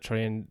to try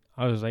and...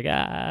 I was like,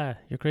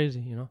 you're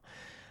crazy,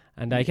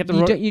 And I kept...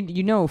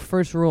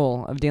 First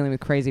rule of dealing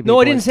with crazy people...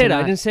 No, I didn't say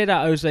that.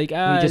 I was like...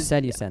 you just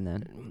said you said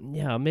that.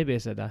 Yeah, maybe I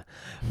said that.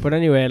 But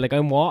anyway, like,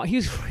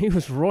 he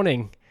was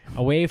running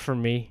away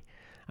from me.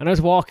 And I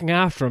was walking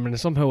after him, and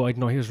somehow, I don't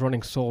know, he was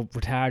running so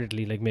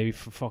retardedly, like maybe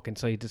from fucking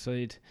side to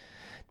side,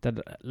 that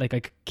like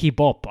I could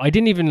keep up. I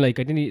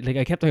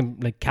kept on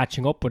like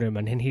catching up with him,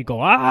 and then he'd go,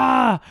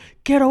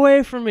 get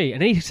away from me.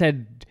 And then he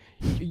said,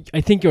 I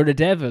think you're the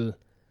devil.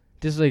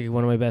 This is like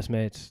one of my best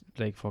mates,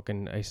 like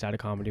fucking, I started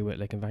comedy with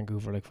like in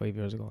Vancouver like 6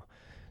 years ago.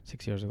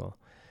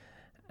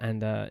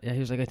 And he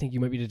was like, I think you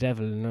might be the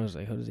devil. And I was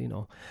like, how does he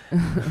know?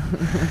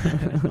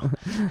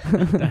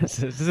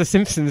 This is a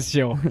Simpsons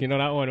joke. You know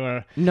that one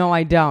where... No,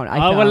 I don't.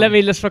 Let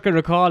me just fucking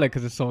recall it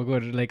because it's so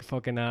good. Like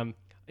fucking...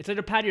 It's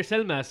either Paddy or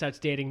Selma starts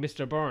dating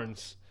Mr.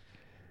 Burns.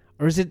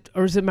 Or is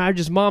it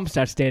Marge's mom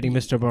starts dating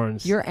Mr.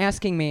 Burns? You're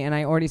asking me, and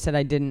I already said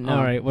I didn't know.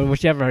 All right, well,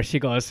 whichever. She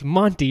goes,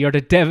 Monty, you're the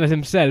devil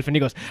himself. And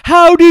he goes,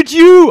 how did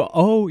you?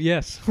 Oh,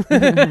 yes.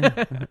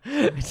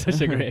 It's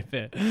such a great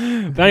bit. But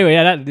anyway,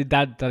 yeah,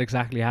 that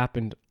exactly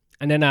happened.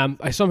 And then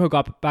I somehow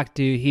got back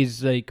to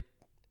his like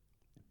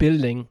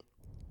building,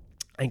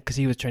 and because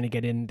he was trying to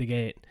get in the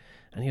gate,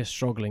 and he was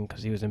struggling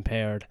because he was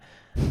impaired.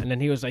 And then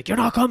he was like, "You're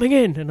not coming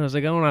in," and I was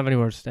like, "I don't have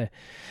anywhere to stay."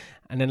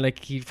 And then like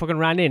he fucking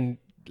ran in,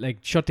 like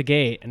shut the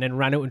gate, and then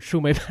ran out and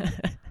threw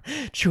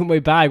my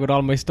bag with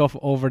all my stuff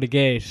over the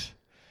gate.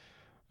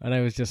 And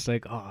I was just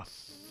like, "Oh,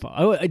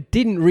 I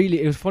didn't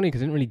really." It was funny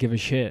because I didn't really give a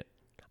shit.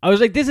 I was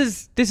like, this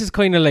is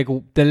kind of like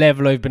the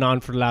level I've been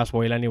on for the last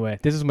while anyway.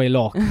 This is my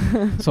luck.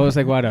 So I was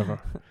like, whatever.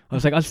 I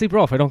was like, I'll sleep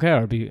rough. I don't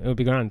care. It'll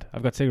be grand.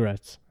 I've got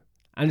cigarettes.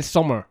 And it's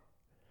summer.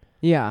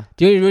 Yeah.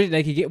 Do you really,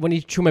 like, when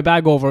he threw my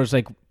bag over, I was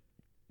like,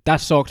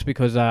 that sucked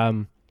because,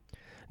 I'm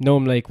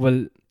like,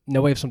 well,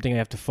 now I have something I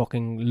have to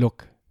fucking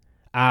look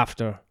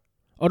after.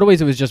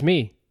 Otherwise, it was just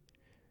me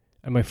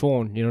and my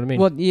phone. You know what I mean?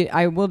 Well,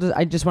 yeah,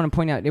 I just want to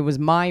point out, it was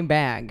my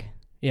bag.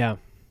 Yeah.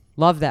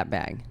 Love that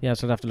bag. Yeah,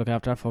 so I'd have to look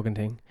after that fucking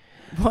thing.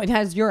 Well, it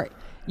has your...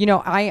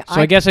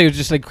 I guess I would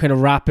just like kind of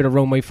wrap it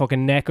around my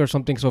fucking neck or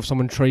something. So if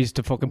someone tries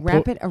to fucking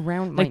wrap it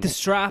around my like the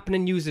strap and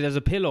then use it as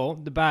a pillow,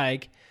 the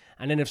bag,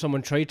 and then if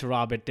someone tried to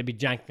rob it, they'd be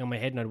janking on my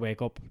head and I'd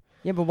wake up.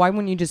 Yeah, but why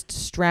wouldn't you just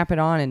strap it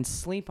on and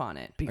sleep on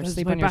it? Because or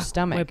sleep on your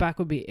stomach. My back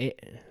would be.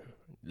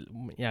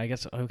 Yeah, I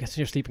guess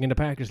you're sleeping in the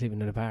park. You're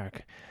sleeping in the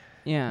park.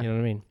 Yeah, you know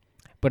what I mean.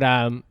 But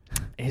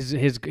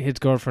his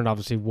girlfriend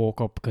obviously woke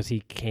up because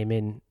he came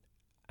in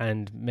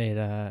and made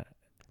an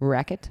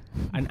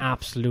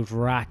absolute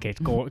racket,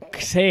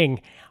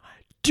 saying,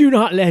 "Do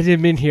not let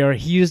him in here.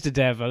 He is the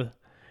devil.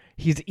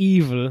 He's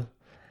evil."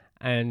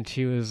 And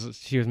she was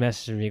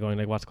messaging me going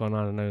like, what's going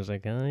on? And I was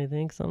like, I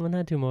think someone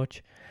had too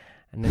much.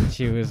 And then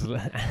she was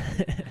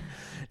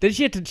then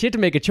she had to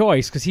make a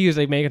choice, because he was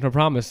like making her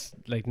promise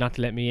like not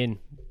to let me in,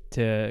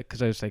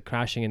 because I was like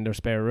crashing in their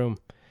spare room.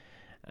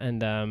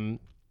 And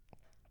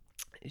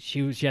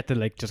she had to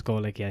like just go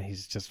like, yeah,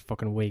 he's just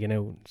fucking wigging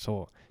out.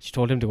 So she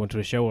told him to go into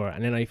the shower,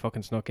 and then I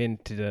fucking snuck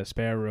into the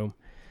spare room.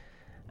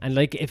 And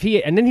like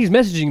and then he's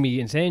messaging me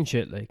and saying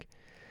shit like,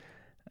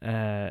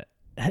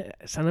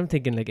 so I'm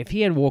thinking like, if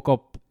he had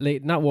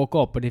not woke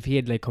up, but if he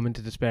had like come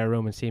into the spare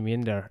room and seen me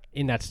in there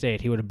in that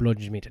state, he would have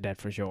bludgeoned me to death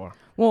for sure.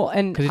 Well,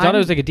 and because he thought I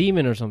was like a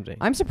demon or something.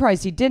 I'm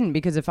surprised he didn't,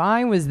 because if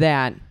I was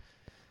that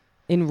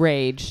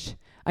enraged,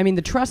 I mean,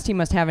 the trust he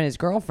must have in his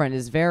girlfriend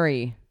is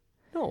very...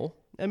 No,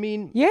 I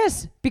mean...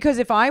 Yes, because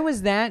if I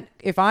was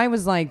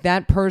like,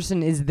 that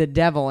person is the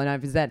devil, and I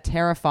was that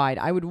terrified,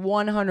 I would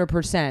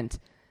 100%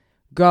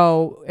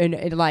 go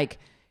and like...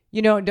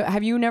 You know,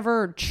 have you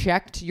never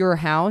checked your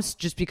house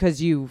just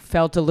because you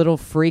felt a little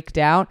freaked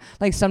out?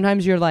 Like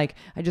sometimes you're like,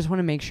 I just want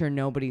to make sure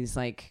nobody's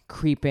like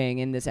creeping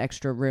in this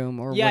extra room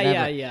or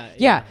whatever.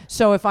 Yeah.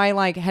 So if I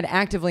like had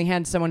actively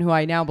had someone who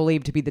I now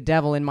believe to be the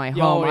devil in my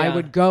home, I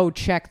would go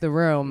check the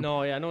room.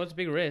 No, it's a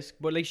big risk.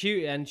 But like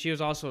she was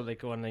also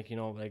like going like, you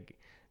know, like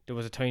there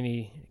was a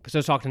tiny, because I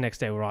was talking the next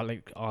day, we're all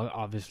like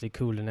obviously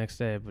cool the next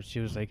day, but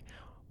she was like,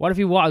 what if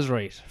he was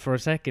right for a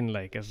second?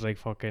 Like, it's like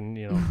fucking,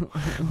 you know,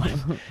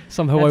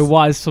 somehow I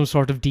was some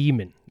sort of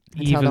demon.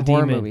 That's evil how the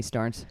horror demon. movie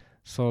starts.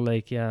 So,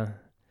 like, yeah.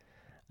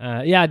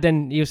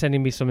 Then he was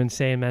sending me some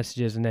insane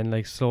messages, and then,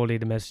 like, slowly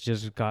the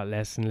messages got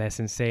less and less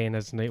insane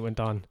as the night went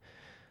on.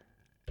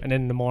 And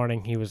then in the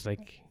morning, he was,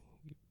 like,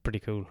 pretty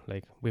cool.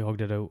 Like, we hugged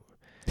it out.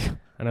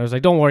 And I was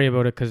like, don't worry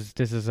about it, because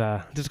this is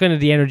kind of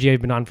the energy I've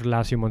been on for the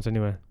last few months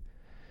anyway.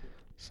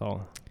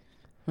 So.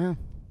 Well.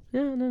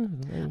 Yeah, no.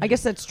 I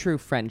guess that's true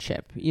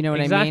friendship. You know what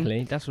exactly. I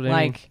mean? Exactly. That's what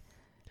I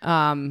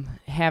mean.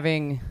 Like,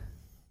 having,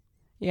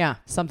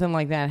 something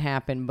like that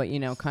happen, but, you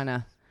know, kind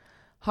of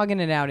hugging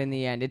it out in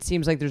the end. It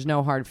seems like there's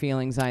no hard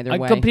feelings either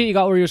way. I completely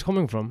got where he was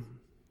coming from.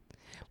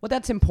 Well,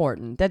 that's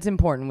important. That's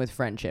important with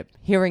friendship.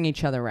 Hearing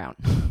each other out.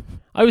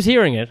 I was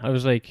hearing it. I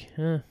was like,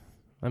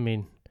 I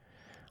mean,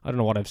 I don't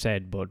know what I've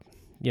said, but,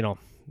 you know,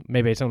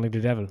 maybe I sound like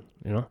the devil,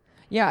 you know?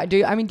 Yeah. Do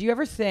you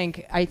ever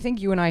think, I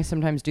think you and I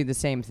sometimes do the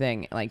same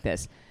thing like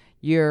this.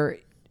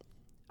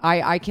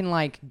 I can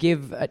like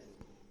give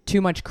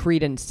too much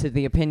credence to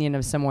the opinion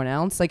of someone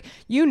else. Like,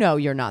 you know,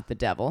 you're not the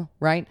devil,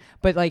 right?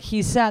 But like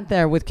he sat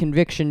there with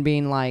conviction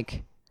being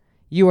like,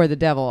 you are the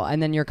devil.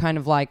 And then you're kind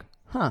of like,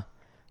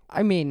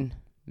 I mean,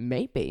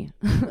 maybe.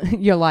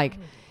 You're like,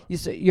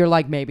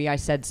 maybe I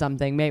said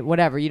something, maybe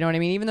whatever. You know what I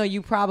mean? Even though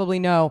you probably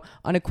know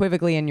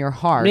unequivocally in your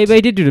heart. Maybe I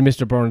did do the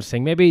Mr. Burns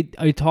thing. Maybe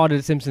I thought of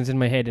The Simpsons in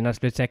my head in that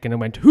split second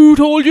and went, who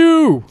told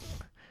you?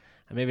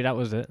 And maybe that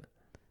was it.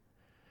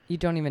 You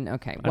don't even,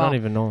 okay. Well, I don't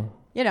even know.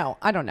 You know,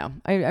 I don't know.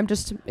 I'm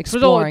just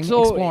exploring.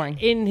 So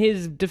in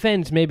his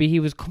defense, maybe he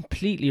was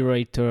completely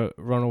right to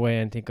run away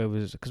and think I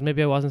was, because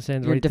maybe I wasn't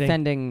saying the right thing. You're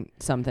defending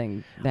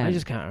something then. I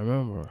just can't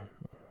remember.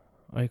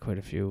 I had quite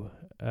a few.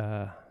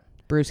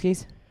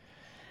 Brewskis?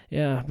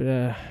 Yeah,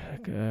 but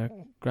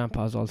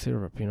Grandpa's all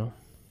syrup, you know.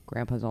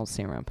 Grandpa's all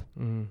syrup.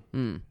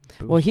 Mm.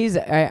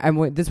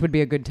 Well, this would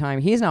be a good time.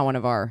 He's not one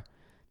of our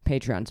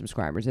Patreon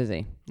subscribers, is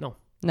he?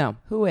 No.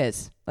 Who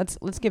is?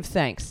 Let's give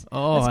thanks.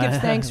 Oh, let's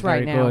give thanks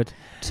right now good.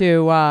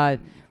 to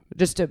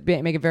just to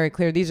make it very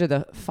clear. These are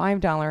the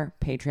 $5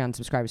 Patreon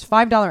subscribers,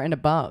 $5 and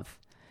above.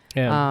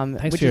 Yeah.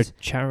 Thanks for your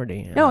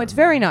charity. No, it's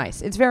very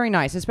nice. It's very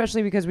nice,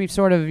 especially because we've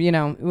sort of, you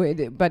know, we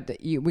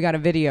got a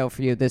video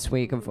for you this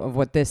week of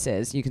what this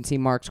is. You can see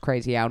Mark's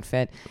crazy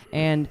outfit.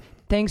 And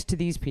thanks to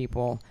these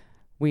people,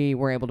 we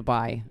were able to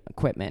buy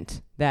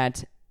equipment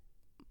that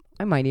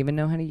I might even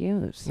know how to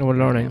use. We're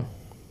learning.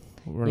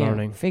 We're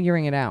learning.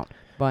 Figuring it out.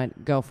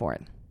 But go for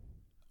it.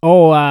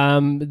 Oh,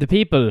 the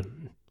people.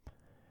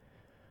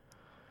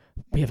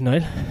 We have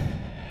Niall.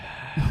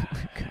 Oh,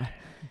 my God.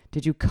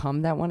 Did you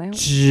cum that one out?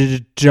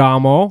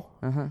 Jamo.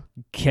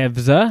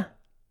 Kevza.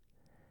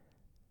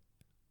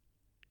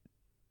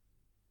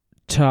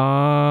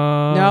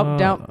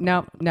 No.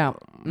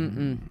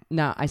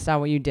 No, I saw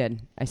what you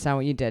did.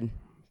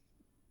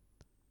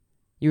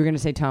 You were going to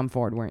say Tom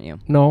Ford, weren't you?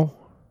 No.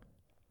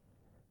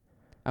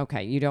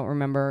 Okay, you don't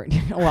remember.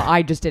 Well,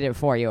 I just did it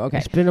for you. Okay.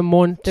 It's been a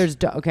month. There's,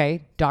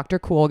 Dr.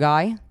 Cool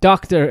Guy.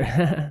 Dr.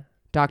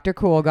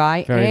 Cool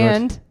Guy. Very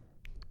and... good.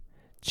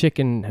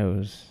 Chicken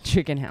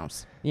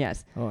House.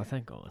 Yes. Oh,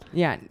 thank God.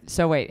 Yeah.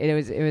 So wait, it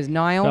was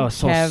Niall,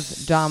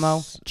 Kev,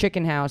 Damo,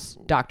 Chicken House,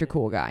 Dr.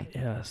 Cool Guy.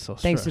 Yeah, so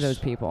thanks to those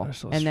people.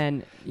 And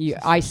then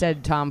I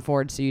said Tom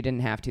Ford, so you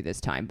didn't have to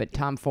this time. But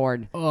Tom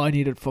Ford. Oh, I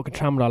needed fucking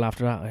Tramadol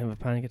after that. I have a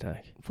panic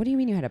attack. What do you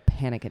mean you had a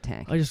panic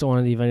attack? I just don't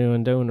want to leave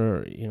anyone down,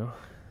 or you know.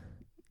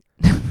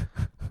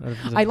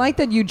 I like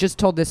that you just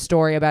told this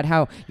story about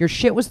how your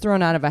shit was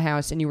thrown out of a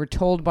house and you were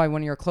told by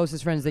one of your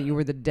closest friends that you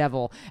were the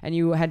devil, and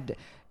you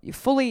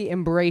fully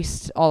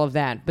embraced all of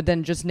that. But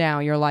then just now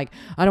you're like,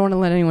 I don't want to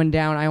let anyone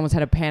down. I almost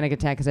had a panic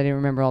attack because I didn't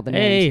remember all the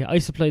names. Hey, I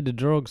supplied the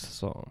drugs,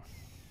 so.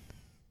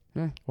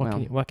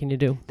 What can you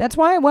do? That's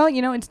why,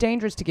 it's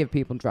dangerous to give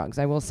people drugs.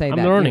 I will say that.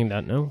 I'm learning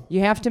that now.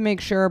 You have to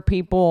make sure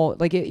people,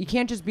 you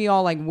can't just be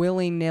all,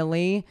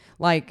 willy-nilly.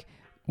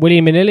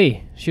 Willie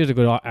Manilli. She was a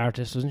good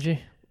artist, wasn't she?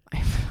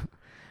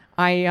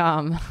 I,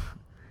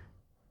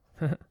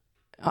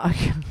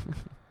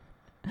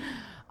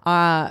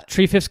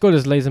 3/5 good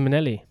is Liza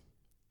Minnelli.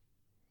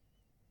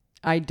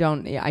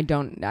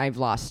 I've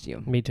lost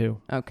you. Me too.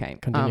 Okay.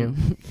 Continue.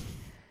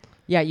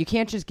 Yeah, you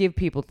can't just give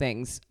people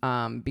things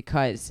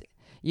because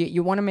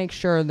you want to make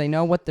sure they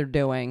know what they're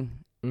doing.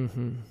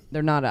 Mm-hmm.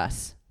 They're not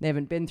us. They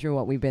haven't been through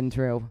what we've been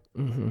through.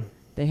 Mm-hmm.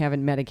 They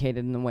haven't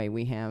medicated in the way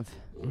we have.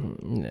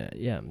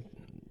 Yeah.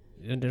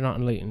 They're not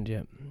enlightened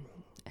yet.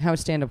 How's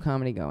stand-up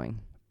comedy going?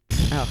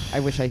 Oh, I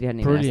wish I hadn't even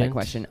asked Brilliant. that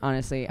question.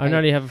 Honestly, I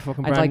nearly have a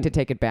fucking I'd like to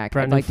take it back.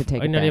 I'd like to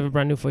take it I nearly back. have a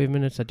brand new 5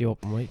 minutes at the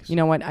open mics. You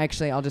know what?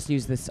 Actually, I'll just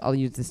use this. I'll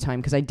use this time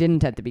because I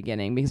didn't at the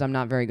beginning because I'm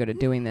not very good at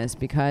doing this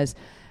because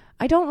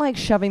I don't like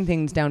shoving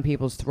things down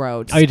people's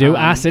throats. I do.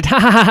 Acid.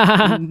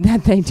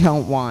 That they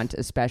don't want,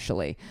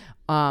 especially.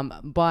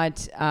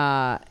 But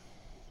can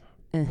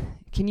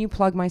you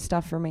plug my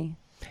stuff for me?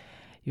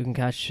 You can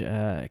catch.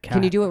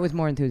 Can you do it with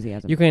more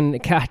enthusiasm? You can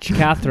catch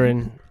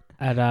Catherine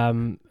at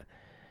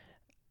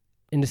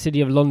in the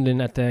city of London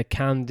at the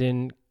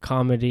Camden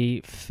Comedy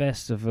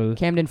Festival.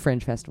 Camden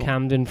Fringe Festival.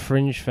 Camden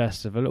Fringe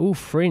Festival. Oh,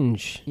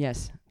 Fringe.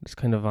 Yes. It's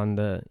kind of on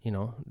the,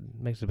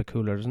 makes it a bit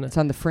cooler, doesn't it? It's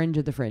on the fringe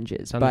of the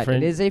fringes. On the but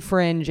fringe. it is a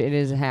fringe. It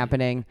is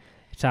happening.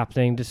 It's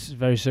happening this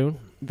very soon.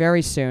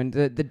 Very soon.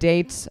 The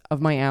dates of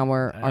my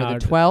hour are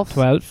the 12th,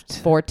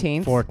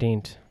 14th,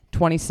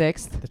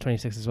 26th, the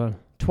 26th as well,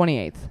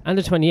 28th, and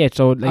the 28th.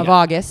 So of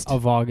August.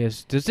 Of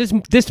August.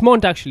 This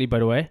month actually, by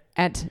the way.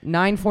 At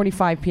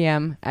 9:45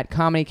 p.m. at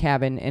Comedy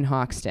Cabin in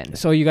Hoxton.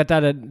 So you got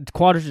that at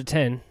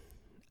 9:45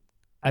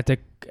 at the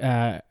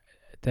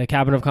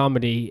Cabin of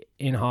Comedy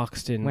in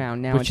Hoxton. Wow,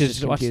 now it's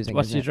just confusing.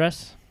 What's the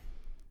address?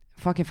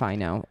 Fuck if I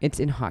know. It's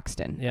in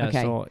Hoxton. Yeah,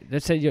 okay. So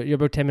let's say you're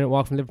about 10-minute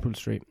walk from Liverpool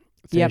Street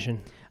Station.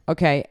 Yep.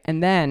 Okay,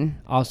 and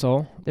then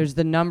also there's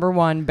the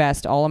 #1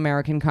 best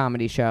all-American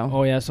comedy show.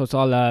 Oh yeah, so it's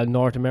all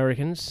North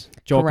Americans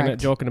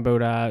joking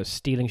about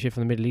stealing shit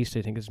from the Middle East.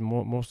 I think is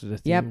most of the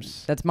themes.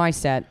 Yep, that's my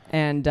set,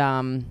 and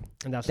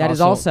that's that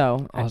is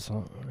also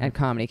at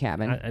Comedy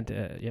Cabin.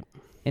 Yep.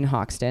 In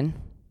Hoxton.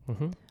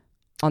 Mm-hmm.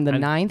 On the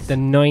 9th. The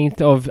 9th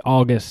of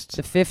August.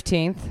 The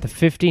 15th. The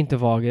 15th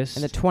of August.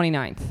 And the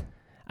 29th.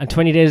 And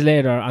 20 days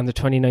later, on the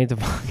 29th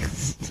of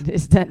August.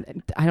 Is that...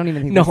 I don't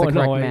even think that's the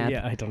correct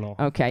math. I don't know.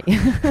 Okay.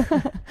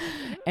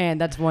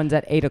 And that's one's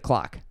at 8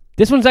 o'clock.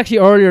 This one's actually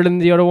earlier than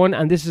the other one,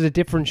 and this is a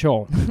different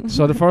show.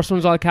 So the first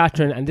one's all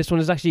Catherine, and this one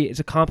is actually... It's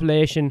a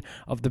compilation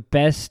of the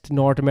best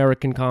North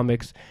American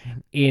comics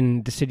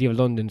in the city of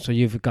London. So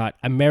you've got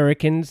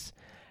Americans,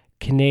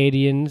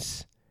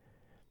 Canadians...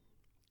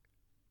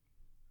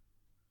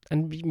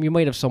 And you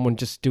might have someone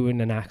just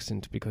doing an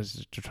accent because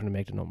they're trying to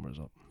make the numbers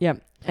up.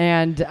 Yep.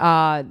 And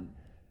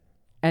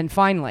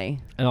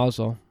finally. And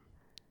also,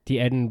 the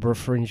Edinburgh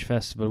Fringe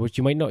Festival, which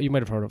you might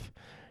have heard of.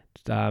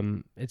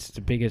 It's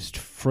the biggest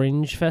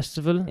fringe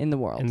festival in the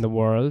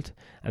world.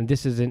 And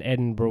this is in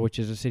Edinburgh, which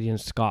is a city in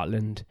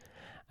Scotland.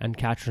 And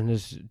Catherine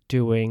is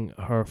doing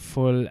her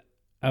full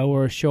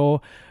hour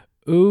show.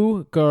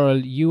 Ooh, girl,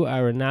 you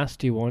are a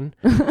nasty one.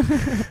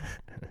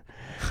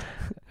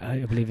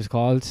 I believe it's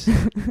called.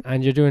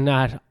 And you're doing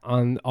that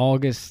on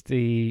August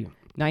the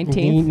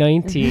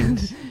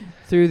 19th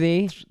through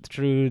the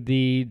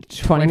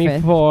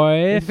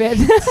 24th.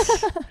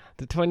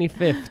 The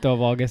 25th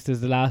of August is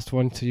the last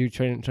one, so you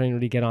try and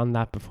really get on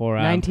that before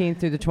 19th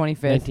through the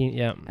 25th. 19th,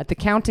 yeah. At the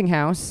Counting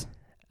House.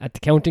 At the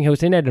Counting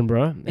House in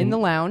Edinburgh. In the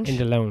lounge. In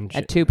the lounge.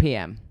 At 2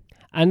 p.m.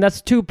 And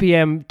that's 2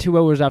 p.m., 2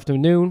 hours after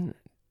noon.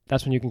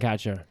 That's when you can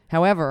catch her.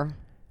 However,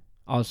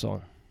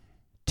 also,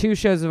 2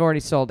 shows have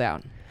already sold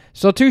out.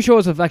 So 2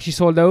 shows have actually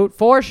sold out.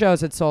 4 shows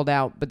had sold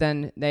out, but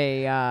then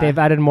they've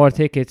added more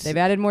tickets. They've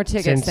added more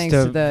tickets thanks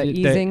to the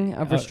easing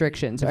of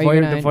restrictions.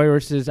 The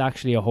virus is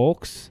actually a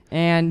hoax.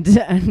 And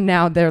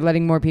now they're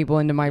letting more people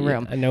into my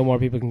room. And now more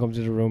people can come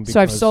to the room. So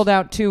I've sold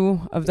out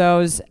 2 of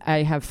those.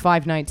 I have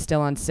 5 nights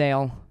still on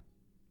sale.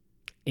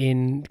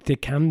 In the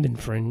Camden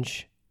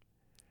Fringe.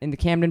 In the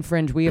Camden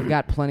Fringe, we have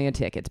got plenty of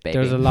tickets, baby.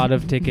 There's a lot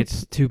of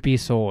tickets to be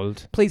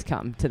sold. Please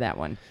come to that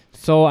one.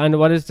 So, and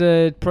what is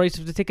the price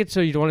of the tickets?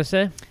 So you don't want to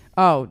say?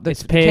 Oh, the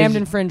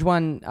Camden Fringe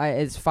one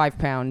is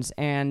 £5,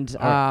 and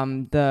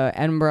the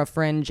Edinburgh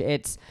Fringe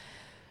it's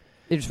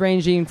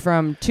ranging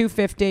from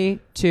 $2.50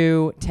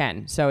 to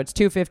 $10. So it's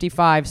 $2.50,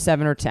 $5,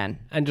 $7, or $10.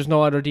 And there's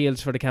no other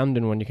deals for the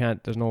Camden one. You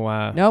can't. There's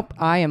no. Nope.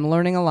 I am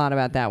learning a lot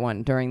about that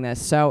one during this.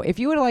 So if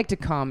you would like to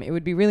come, it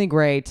would be really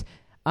great.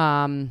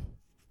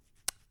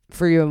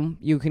 For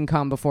you can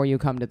come before you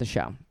come to the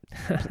show.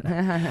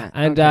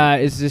 And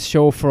is this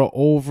show for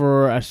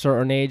over a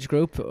certain age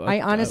group?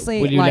 I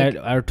honestly will you let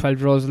our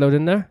 12-year-olds allowed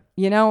in there?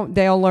 You know,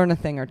 they'll learn a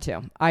thing or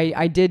two.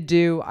 I did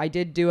do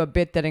a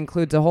bit that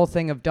includes a whole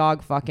thing of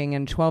dog fucking,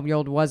 and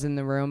 12-year-old was in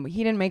the room.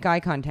 He didn't make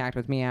eye contact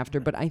with me after,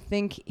 but I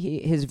think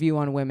his view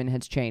on women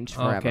has changed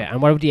forever. Okay,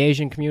 and what about the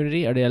Asian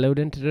community? Are they allowed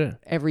into the...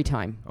 Every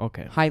time.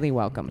 Okay. Highly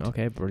welcomed.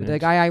 Okay, brilliant. The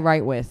guy I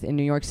write with in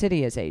New York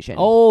City is Asian.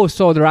 Oh,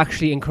 so they're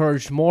actually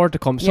encouraged more to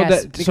come. So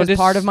yes, because this,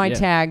 part of my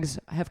tags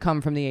have come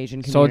from the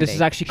Asian community. So this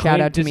is actually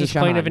Shout out to this is Misha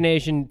kind of Han. an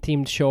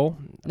Asian-themed show?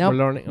 Nope, We're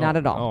learning? not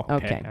at all. Oh,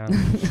 okay.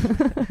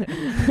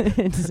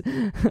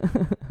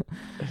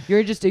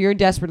 You're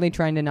desperately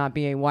trying to not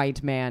be a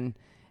white man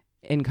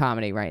in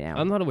comedy right now.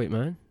 I'm not a white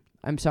man.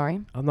 I'm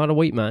sorry? I'm not a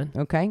white man.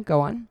 Okay,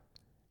 go on.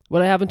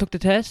 Well, I haven't took the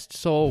test,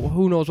 so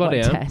who knows what I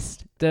am.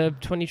 Test? The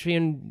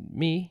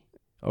 23andMe,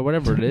 or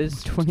whatever it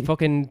is.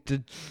 Fucking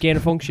the gain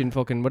of function,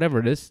 fucking whatever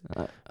it is.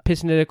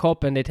 Pissing in a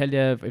cup and they tell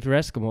you if you're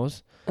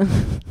Eskimos.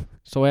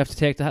 So I have to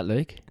take that,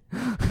 like.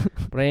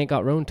 But I ain't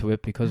got round to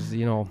it because,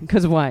 you know...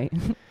 Because why?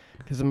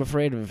 Because I'm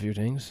afraid of a few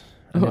things.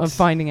 Of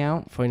finding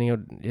out? Finding out,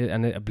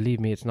 and believe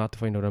me, it's not to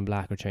find out I'm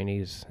black or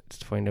Chinese. It's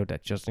to find out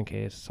that just in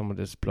case some of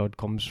this blood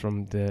comes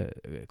from the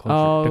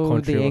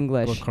country the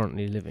English we're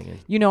currently living in.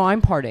 You know,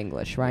 I'm part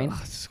English, right? Ugh,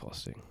 it's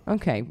disgusting.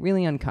 Okay,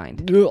 really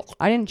unkind.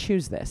 I didn't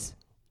choose this.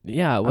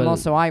 Yeah, well... I'm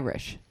also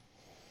Irish.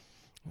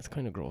 It's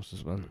kind of gross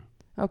as well.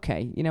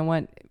 Okay, you know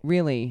what?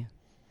 Really,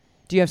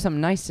 do you have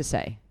something nice to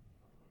say?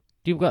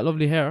 You've got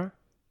lovely hair.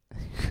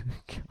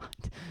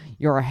 God,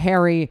 you're a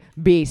hairy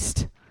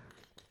beast.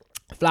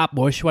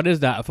 Flatbush, what is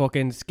that? A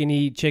fucking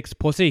skinny chick's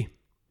pussy?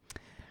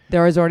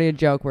 There is already a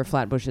joke where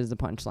Flatbush is the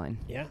punchline.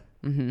 Yeah?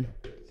 Mm-hmm.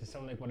 Does it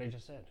sound like what I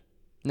just said?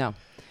 No.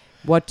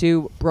 What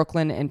do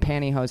Brooklyn and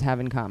pantyhose have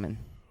in common?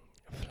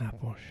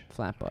 Flatbush.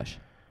 Flatbush.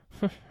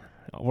 It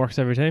works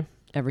every time?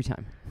 Every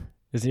time.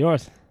 Is it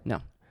yours?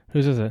 No.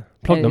 Whose is it?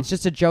 Plug them. It's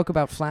just a joke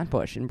about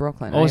Flatbush in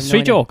Brooklyn. Oh, it's a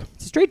street joke.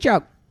 It's a street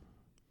joke.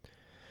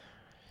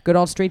 Good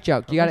old street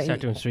joke. You gotta start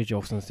doing street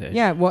jokes on stage.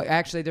 Yeah, well,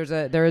 actually,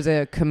 there is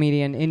a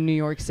comedian in New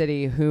York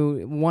City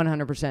who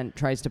 100%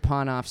 tries to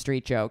pawn off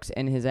street jokes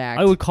in his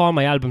act. I would call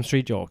my album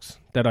Street Jokes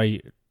that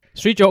I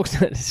changed.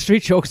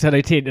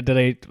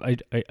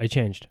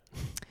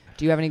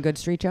 Do you have any good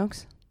street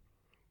jokes?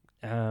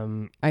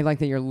 I like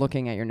that you're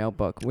looking at your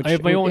notebook, which I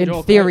have my own in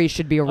joke. theory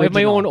should be original. I have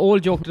my own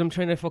old joke that I'm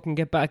trying to fucking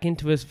get back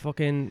into his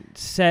fucking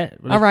set.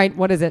 All right,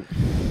 what is it?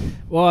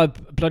 Well,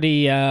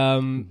 bloody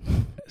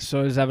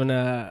so I was having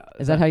a...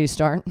 Is that how you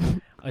start?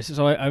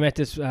 I met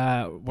this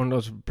one of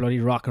those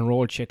bloody rock and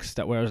roll chicks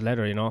that wears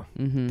leather, you know.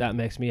 Mm-hmm. That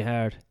makes me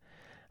hard.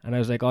 And I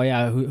was like, oh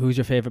yeah, who's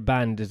your favourite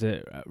band? Is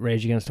it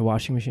Rage Against the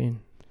Washing Machine?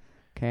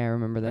 Okay, I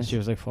remember this. And she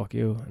was like, fuck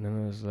you. And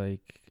then I was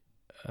like,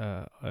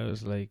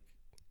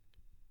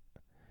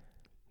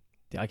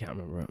 yeah, I can't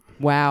remember it.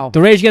 Wow.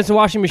 The Rage Against the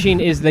Washing Machine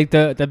is like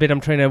the bit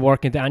I'm trying to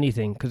work into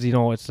anything, because, you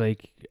know, it's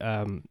like,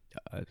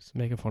 it's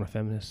making fun of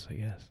feminists, I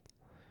guess.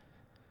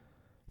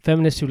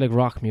 Feminists who like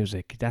rock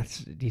music.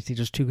 These are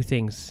just two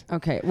things.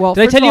 Okay, well,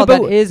 Did first I tell of you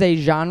all, about that is a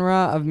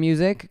genre of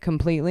music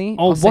completely.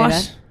 Oh, I'll say what?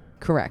 that.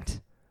 Correct.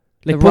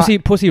 Like The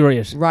Pussy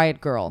Riot. Riot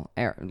Girl,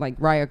 like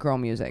Riot Girl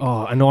music.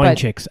 Oh, annoying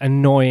chicks.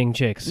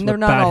 They're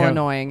not all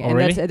annoying. Oh, and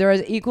really? they're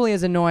as equally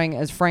as annoying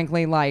as,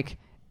 frankly, like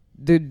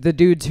the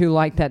dudes who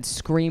like that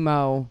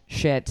screamo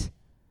shit.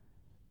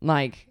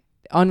 Like,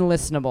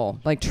 unlistenable.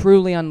 Like,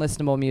 truly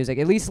unlistenable music.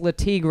 At least Le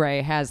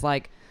Tigre has,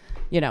 like,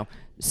 you know,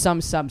 some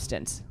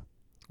substance.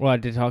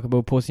 What, did they talk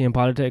about pussy and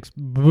politics?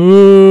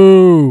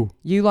 Boo!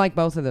 You like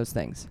both of those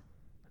things.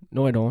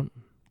 No, I don't.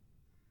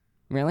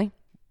 Really?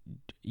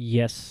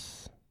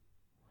 Yes.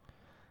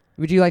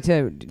 Would you like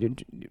to,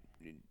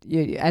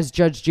 as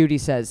Judge Judy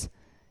says,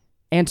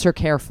 answer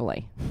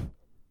carefully?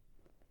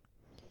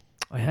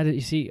 I had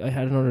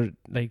another,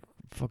 like,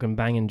 fucking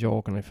banging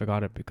joke and I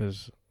forgot it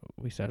because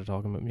we started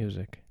talking about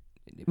music.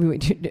 You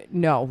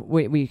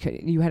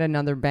had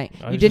another bang.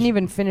 You didn't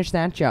even finish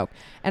that joke.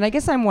 And I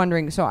guess I'm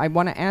wondering, so I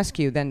want to ask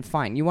you then,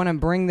 fine, you want to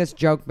bring this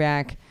joke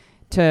back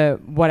to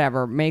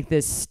whatever, make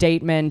this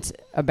statement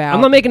about...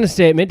 I'm not making a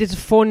statement, it's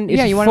fun.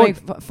 You want to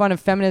make fun of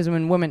feminism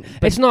and women.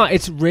 It's not,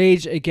 it's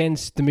Rage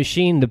Against the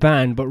Machine, the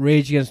band, but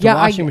Rage Against the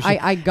Washing Machine.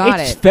 I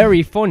got it. It's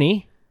very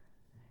funny.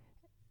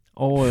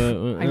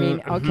 Oh, I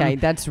mean, okay,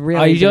 that's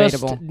really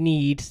debatable. I just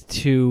need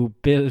to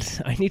build...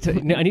 I need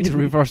to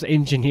reverse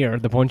engineer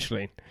the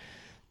punchline.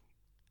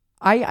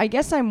 I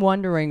guess I'm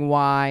wondering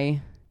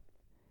why,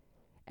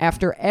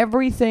 after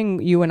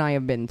everything you and I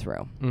have been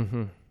through,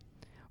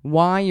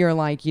 why you're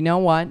like, you know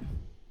what?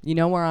 You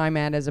know where I'm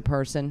at as a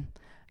person?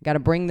 I got to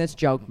bring this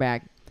joke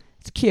back.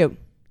 It's cute.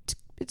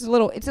 It's a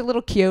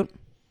little cute.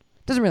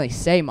 Doesn't really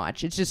say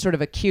much. It's just sort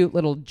of a cute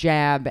little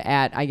jab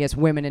at, I guess,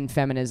 women and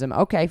feminism.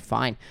 Okay,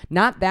 fine.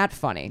 Not that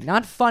funny.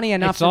 Not funny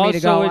enough for me to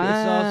go, It's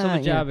also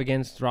a jab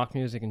against rock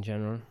music in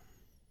general.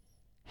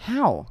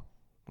 How?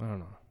 I don't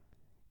know.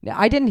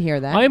 I didn't hear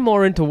that. I'm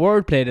more into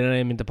wordplay than I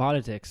am into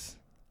politics.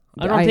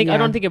 I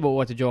don't think about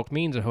what the joke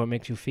means or how it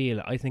makes you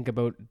feel. I think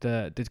about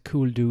the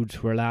cool dudes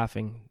who are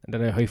laughing and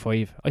then I high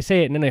five. I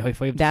say it and then I high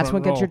five. That's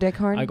what gets your dick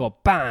hard? I go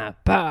ba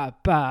ba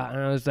ba,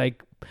 and I was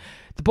like,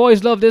 The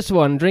boys love this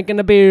one, drinking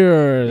the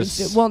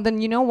beers. Well,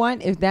 then you know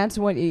what? If that's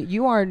what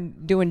you are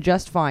doing,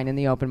 just fine in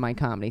the open mic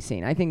comedy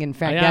scene. I think, in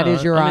fact, that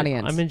is your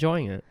audience. I'm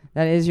enjoying it.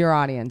 That is your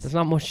audience. There's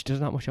not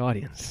much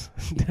audience.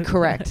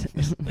 Correct.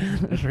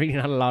 There's really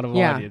not a lot of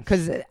yeah, audience.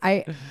 because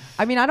I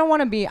mean, I don't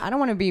want to be. I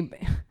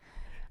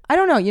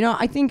don't know. You know,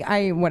 I think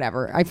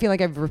whatever. I feel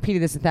like I've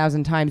repeated this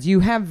 1,000 times. You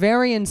have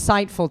very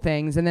insightful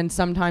things, and then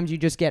sometimes you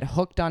just get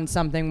hooked on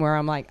something where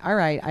I'm like, all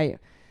right,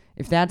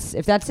 if that's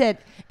it,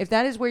 if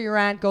that is where you're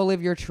at, go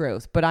live your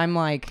truth. But I'm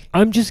like,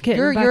 I'm just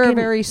getting back you're in. a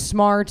very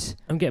smart,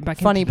 I'm getting back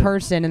funny into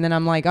person, and then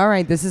I'm like, all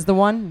right, this is the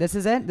one. This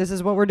is it. This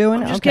is what we're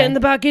doing. I'm just okay. getting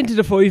back into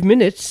the 5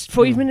 minutes.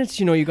 5 minutes,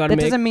 you know, you got to That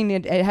make. doesn't mean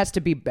it has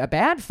to be a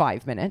bad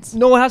 5 minutes.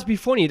 No, it has to be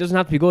funny. It doesn't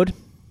have to be good.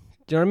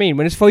 Do you know what I mean?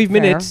 When it's 5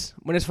 minutes,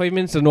 when it's 5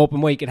 minutes of an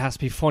open mic, it has to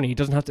be funny. It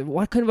doesn't have to.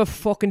 What kind of a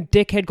fucking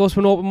dickhead goes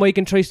to an open mic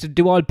and tries to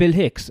do all Bill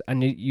Hicks,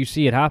 and you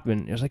see it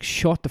happen? You're like,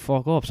 shut the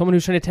fuck up. Someone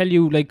who's trying to tell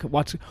you like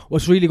what's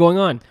really going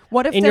on.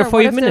 What if in they're your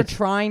 5 they're minutes?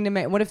 trying to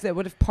make? What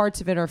if parts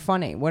of it are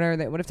funny? What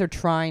if they're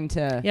trying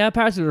to? Yeah,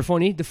 parts of it are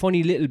funny, the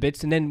funny little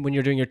bits, and then when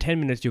you're doing your 10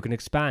 minutes, you can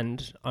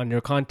expand on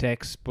your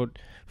context. But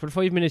for the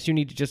 5 minutes, you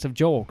need to just have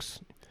jokes.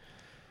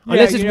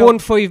 Unless it's one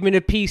 5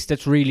 minute piece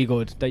that's really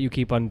good that you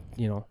keep on,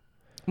 you know.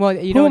 Well,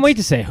 Who am I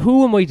to say?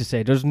 Who am I to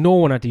say? There's no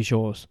one at these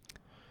shows.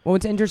 Well,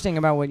 what's interesting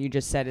about what you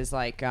just said is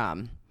like,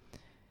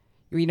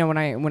 you know, when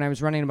I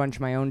was running a bunch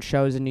of my own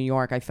shows in New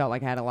York, I felt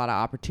like I had a lot of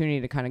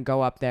opportunity to kind of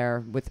go up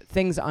there with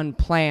things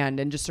unplanned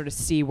and just sort of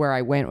see where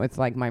I went with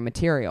like my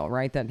material,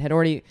 right? That had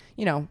already,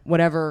 you know,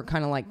 whatever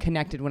kind of like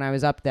connected when I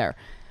was up there.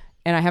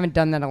 And I haven't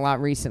done that a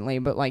lot recently,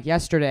 but like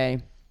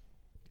yesterday,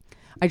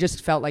 I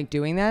just felt like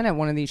doing that at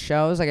one of these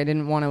shows. Like I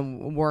didn't want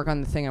to work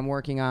on the thing I'm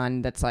working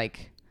on that's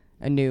like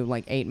a new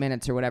like 8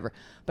 minutes or whatever.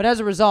 But as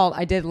a result,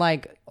 I did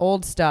like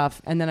old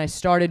stuff, and then I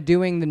started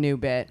doing the new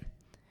bit,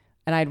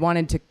 and I'd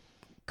wanted to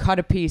cut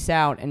a piece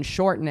out and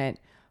shorten it.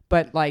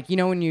 But like, you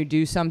know, when you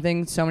do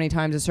something so many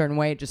times a certain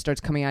way, it just starts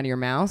coming out of your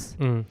mouth.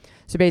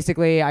 So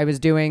basically I was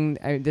doing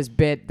this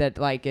bit that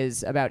like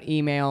is about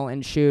email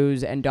and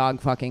shoes and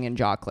dog fucking and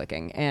jaw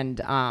clicking. And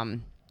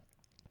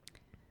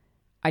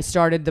I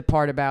started the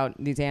part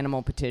about these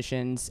animal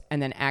petitions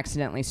and then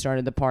accidentally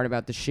started the part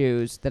about the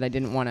shoes that I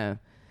didn't want to.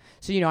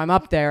 So, you know, I'm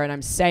up there and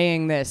I'm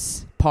saying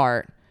this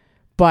part,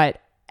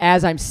 but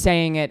as I'm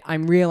saying it,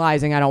 I'm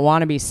realizing I don't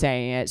want to be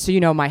saying it. So, you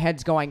know, my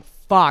head's going,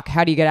 fuck,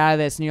 how do you get out of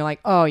this? And you're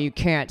like, oh, you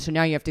can't. So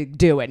now you have to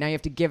do it. Now you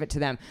have to give it to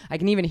them. I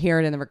can even hear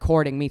it in the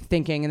recording, me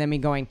thinking, and then me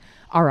going,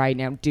 all right,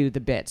 now do the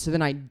bit. So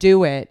then I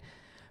do it,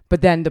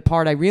 but then the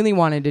part I really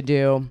wanted to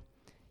do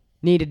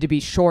needed to be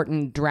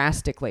shortened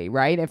drastically,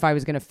 right? If I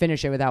was going to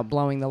finish it without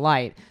blowing the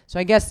light. So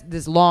I guess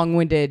this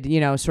long-winded, you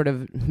know, sort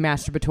of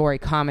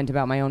masturbatory comment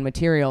about my own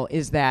material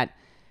is that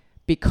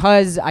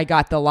because I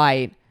got the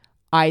light,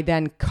 I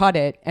then cut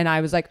it, and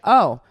I was like,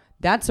 oh,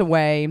 that's a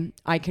way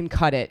I can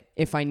cut it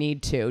if I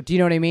need to. Do you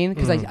know what I mean?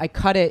 Because I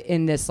cut it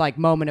in this like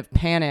moment of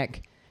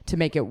panic to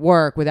make it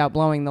work without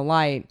blowing the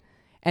light,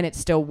 and it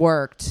still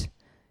worked,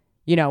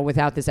 you know,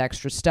 without this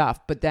extra stuff.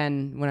 But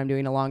then when I'm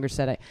doing a longer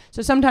set,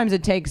 so sometimes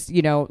it takes,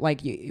 you know,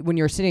 like when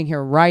you're sitting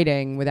here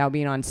writing without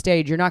being on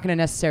stage, you're not going to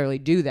necessarily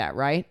do that,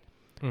 right?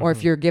 Or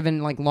if you're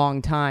given like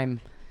long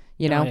time,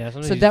 you know. Yeah,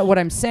 so that what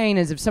I'm saying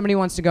is if somebody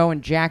wants to go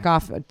and jack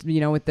off,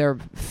 you know, with their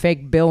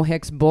fake Bill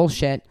Hicks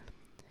bullshit,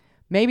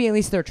 maybe at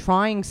least they're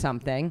trying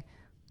something.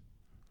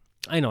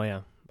 I know,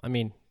 yeah. I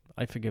mean,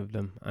 I forgive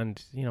them.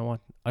 And you know what?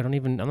 I'm not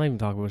even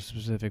talking about a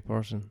specific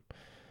person.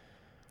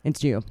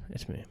 It's you.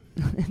 It's me.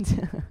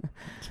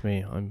 It's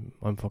me.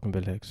 I'm fucking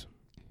Bill Hicks.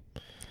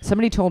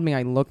 Somebody told me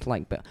I looked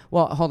like Bill.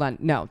 Well, hold on.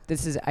 No,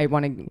 this is, I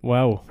want to.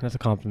 Wow, that's a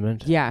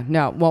compliment. Yeah,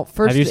 no. Well,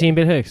 first. Have you seen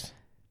Bill Hicks?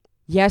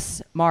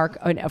 Yes, Mark.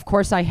 And of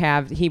course I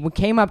have. He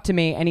came up to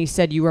me and he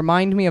said, you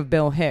remind me of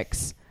Bill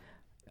Hicks,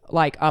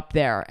 like up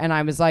there. And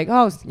I was like,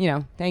 oh, you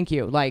know, thank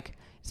you. Like,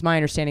 it's my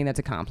understanding that's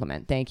a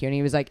compliment. Thank you. And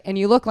he was like, and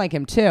you look like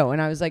him too.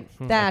 And I was like,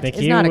 that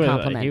is not a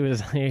compliment.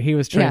 He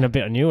was trying a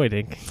bit on you, I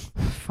think.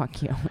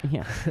 Fuck you.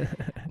 Yeah.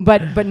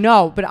 but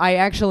no, but I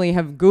actually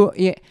have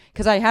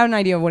because I had an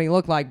idea of what he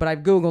looked like, but I've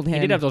Googled him. He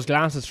did have those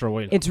glasses for a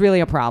while. It's really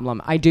a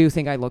problem. I do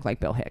think I look like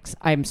Bill Hicks.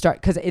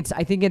 Because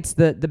I think it's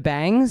the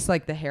bangs,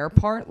 like the hair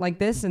part like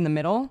this in the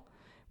middle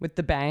with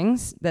the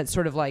bangs that's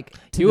sort of like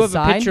to you the have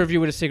side. a picture of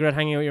you with a cigarette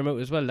hanging out your mouth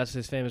as well. That's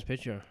his famous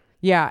picture.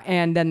 Yeah,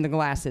 and then the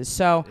glasses.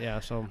 So yeah,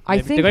 so I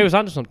think the guy was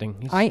onto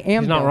something. I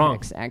am he's not Bill wrong.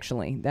 Hicks,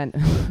 actually. Then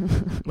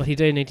well, he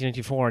died in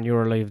 1994, and you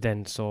were alive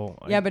then. So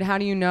yeah, but how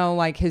do you know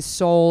like his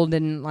soul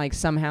didn't like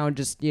somehow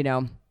just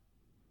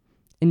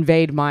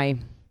invade my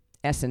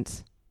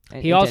essence?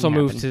 He also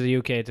moved to the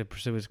UK to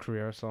pursue his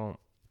career. So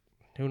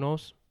who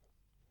knows?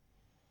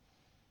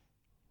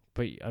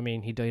 But I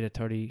mean, he died at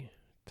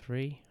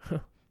 33.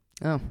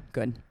 Oh,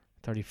 good.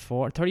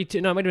 34, 32.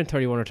 No, it might have been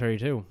 31 or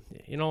 32.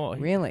 You know,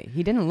 really,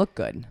 he didn't look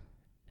good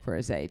for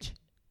his age.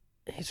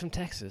 He's from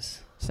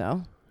Texas.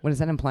 So, what does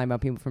that imply about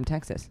people from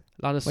Texas?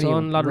 A lot of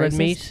sun, a lot of red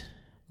meat.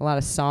 A lot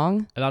of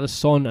song? A lot of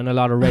sun and a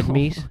lot of red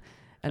meat.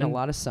 and a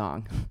lot of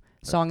song.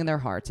 Song in their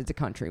hearts. It's a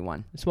country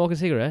one. Smoking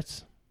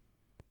cigarettes.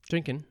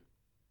 Drinking.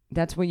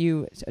 That's what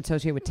you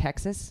associate with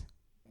Texas?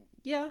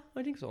 Yeah,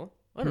 I think so.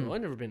 I don't know.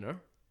 I've never been there.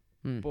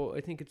 But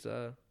I think it's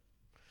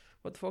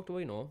what the fuck do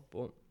I know?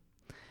 But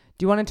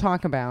do you want to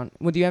talk about?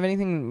 Well, do you have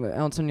anything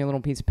else on your little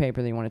piece of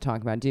paper that you want to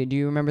talk about? Do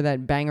you remember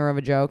that banger of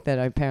a joke that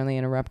I apparently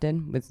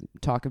interrupted with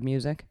talk of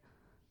music?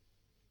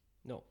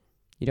 No.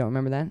 You don't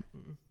remember that?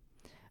 Mm-mm.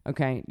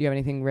 Okay. Do you have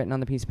anything written on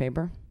the piece of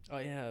paper?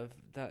 I have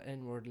that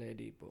N-word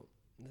lady, but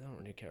I don't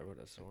really care about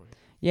that story.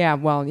 Yeah,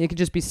 well, it could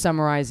just be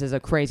summarized as a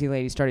crazy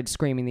lady started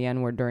screaming the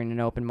N-word during an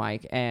open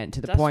mic, and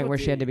to the point where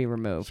she had to be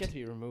removed. She had to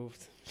be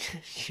removed.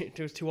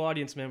 There was 2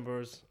 audience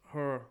members,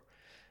 her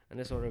and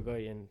this other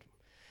guy, and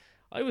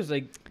I was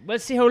like,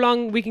 let's see how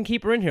long we can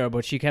keep her in here,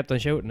 but she kept on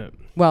shouting it.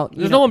 Well,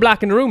 there's no one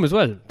black in the room as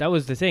well. That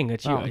was the thing.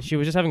 That Oh. she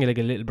was just having like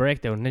a little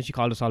breakdown, and then she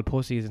called us all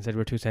pussies and said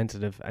we're too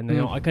sensitive. And you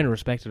know, I kind of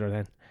respected her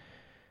then.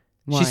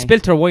 Why? She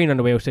spilt her wine on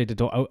the way outside the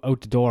door,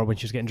 out the door when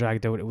she was getting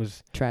dragged out. It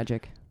was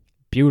Tragic.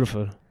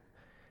 beautiful.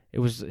 It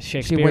was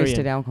She Shakespearean.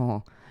 wasted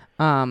alcohol.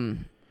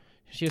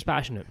 She was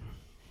passionate.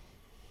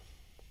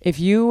 If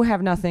you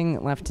have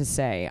nothing left to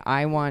say,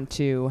 I want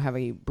to have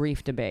a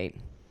brief debate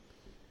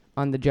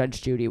on the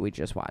Judge Judy we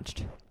just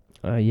watched.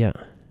 Yeah.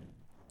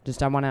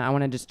 I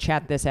want to just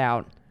chat this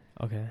out.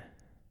 Okay.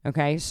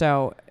 Okay,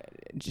 so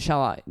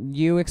shall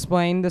you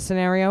explain the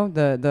scenario,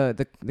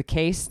 the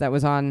case that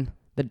was on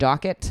the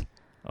docket?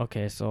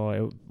 Okay,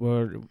 so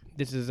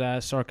this is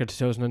circa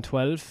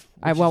 2012.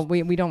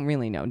 We don't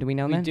really know. Do we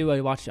know We that? do.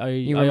 I watch. I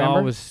remember?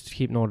 always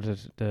keep note of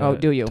the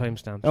do you?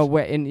 timestamps. Oh,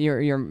 what in your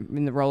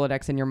in the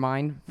Rolodex in your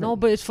mind? No,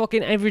 but it's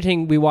fucking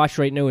everything we watch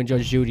right now in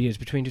Judge Judy is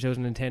between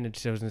 2010 and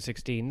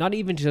 2016. Not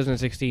even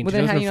 2016. Well,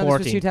 then how do you know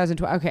this was 2014.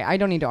 2012? Okay, I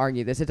don't need to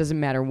argue this. It doesn't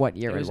matter what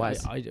year it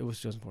was. It was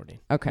 2014.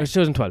 Okay. It was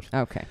 2012.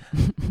 Okay.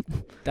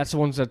 That's the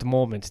ones at the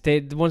moment. The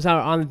ones that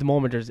are on at the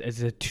moment is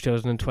the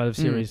 2012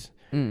 series.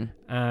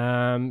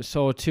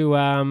 So to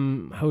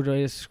how do I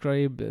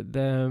describe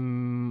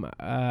them?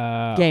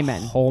 Gay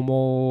men.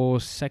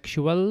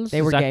 Homosexuals.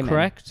 They were is that gay men.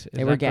 correct?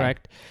 They were gay.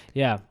 Correct?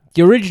 Yeah,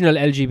 the original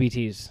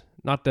LGBTs,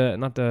 not the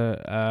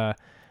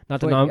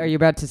Wait, are you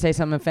about to say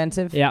something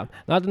offensive? yeah,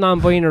 not the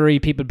non-binary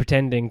people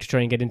pretending to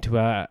try and get into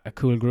a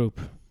cool group.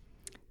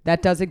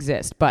 That does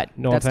exist, but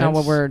No that's not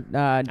what offense. we're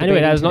debating Anyway,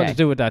 that has nothing today.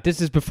 to do with that.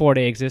 This is before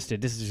they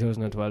existed. This is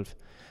 2012.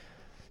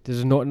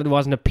 There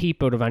wasn't a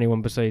peep out of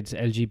anyone besides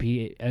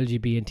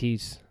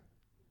LGBTs.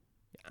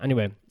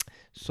 Anyway,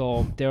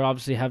 so they're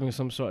obviously having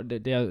some sort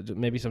of,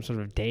 maybe some sort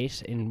of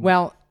date in.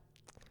 Well,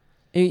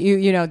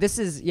 you know, this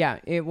is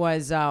it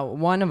was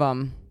one of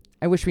them.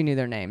 I wish we knew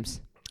their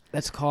names.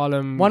 Let's call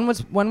them. One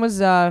was one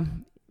was a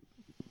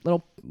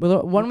little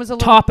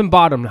top and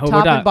bottom. How top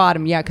about that? and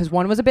bottom, yeah, because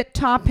one was a bit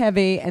top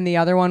heavy and the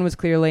other one was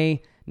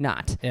clearly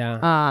not. Yeah.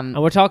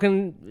 And we're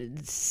talking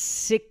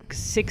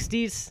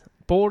 60s.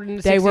 Born in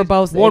the They 60s. were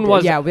both One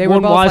was they were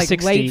one both was like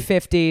 60. late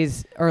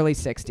 50s, early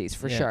 60s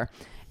for Yeah. sure.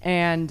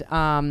 And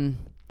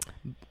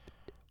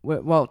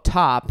well,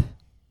 top.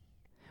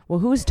 Well,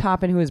 who's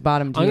top and who is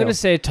bottom? I'm going to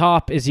say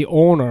top is the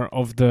owner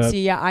of the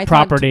See, yeah, I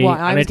property, thought,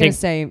 well, I and was I going think to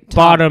say top.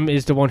 bottom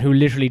is the one who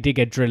literally did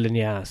get drilled in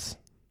the ass.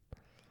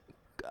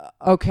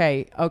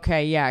 Okay,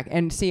 yeah,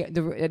 and see,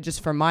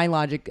 just for my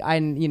logic,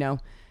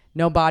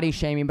 no body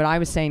shaming, but I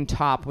was saying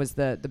top was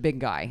the big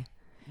guy,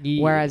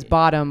 whereas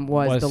bottom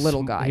was the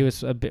little guy. He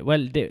was a bit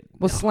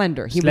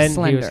slender. He was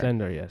slender. He was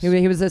slender. Yes.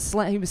 He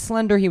was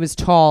slender. He was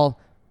tall,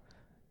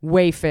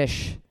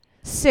 waifish,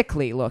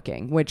 sickly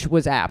looking, which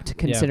was apt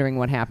considering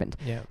what happened.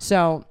 Yeah.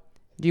 So,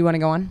 do you want to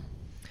go on?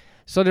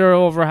 So they're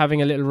over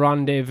having a little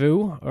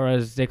rendezvous, or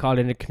as they call it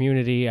in the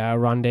community,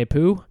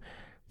 rendezvous.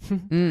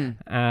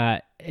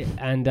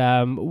 And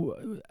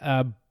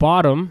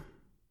bottom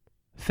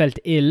felt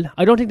ill.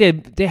 I don't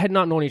think they had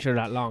not known each other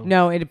that long.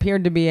 No, it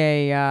appeared to be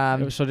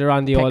a So they're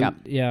on the pickup.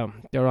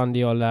 they're on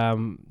the old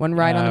one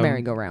ride on the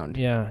merry-go-round.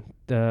 Yeah,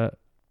 the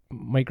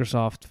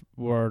Microsoft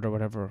Word or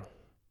whatever.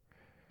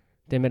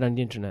 They met on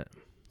the internet.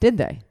 Did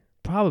they?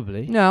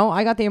 Probably. No,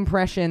 I got the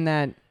impression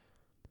that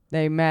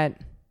they met.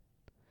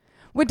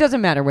 Well, it doesn't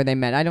matter where they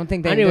met. I don't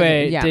think they.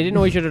 Anyway, yeah. they didn't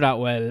know each other that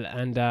well,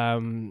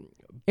 and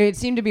It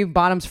seemed to be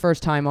Bottom's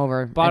first time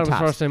over. Bottom's and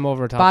Top's. first time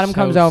over. Top's Bottom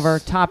comes house. over.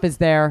 Top is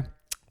there.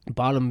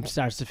 Bottom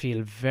starts to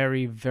feel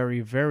very, very,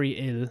 very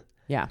ill.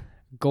 Yeah.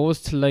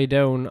 Goes to lie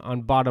down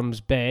on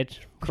Bottom's bed.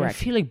 Correct. I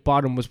feel like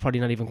Bottom was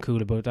probably not even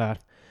cool about that.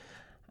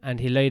 And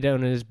he lay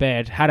down in his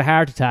bed, had a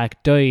heart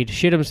attack, died,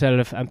 shit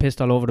himself, and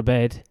pissed all over the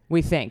bed.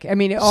 We think. I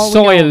mean, all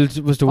Soiled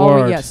was the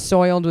word. Yes,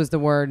 soiled was the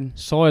word.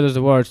 Soiled is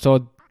the word.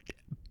 So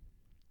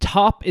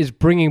Top is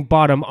bringing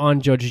Bottom on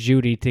Judge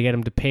Judy to get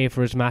him to pay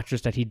for his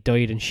mattress that he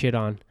died and shit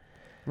on.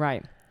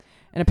 Right.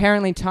 And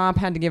apparently Top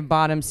had to give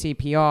Bottom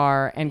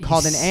CPR and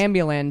called an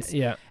ambulance.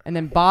 Yeah. And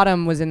then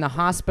Bottom was in the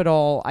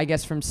hospital, I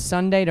guess, from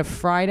Sunday to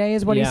Friday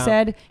is what he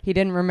said. He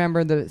didn't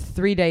remember the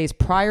 3 days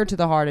prior to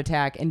the heart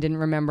attack and didn't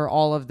remember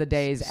all of the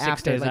days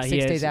after, like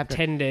 6 days after.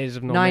 10 days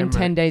of no memory.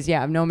 10 days,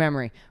 of no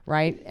memory,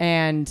 right?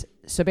 And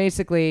so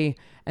basically,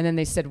 and then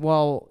they said,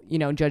 well,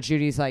 Judge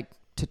Judy's like,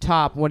 to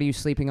Top, what are you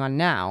sleeping on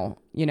now?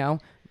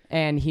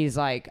 And he's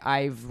like,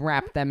 I've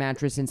wrapped that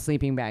mattress in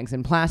sleeping bags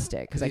and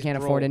plastic because I can't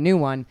afford a new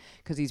one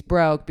because he's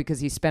broke because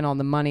he spent all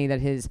the money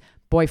that his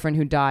boyfriend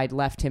who died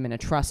left him in a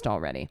trust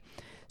already.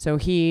 So I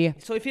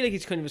feel like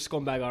he's kind of a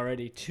scumbag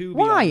already, to be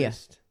Why?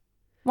 honest.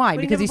 Why?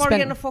 But Because he he never spent...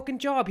 getting a fucking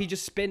job. He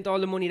just spent all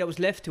the money that was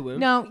left to him.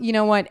 No, you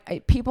know what?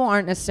 People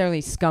aren't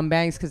necessarily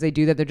scumbags because they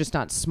do that. They're just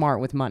not smart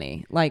with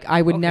money. Like,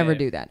 I would never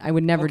do that. I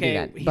would never do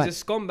that. He's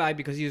a scumbag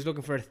because he was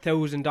looking for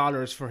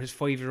 $1,000 for his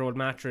 5-year-old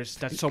mattress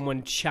that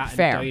someone shot and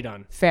died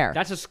on. Fair.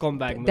 That's a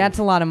scumbag move. That's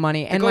a lot of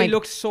money. The guy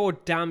looked so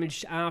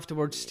damaged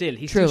afterwards still.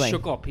 He's still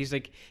shook up. He's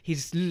like,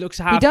 looks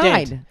half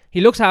dead.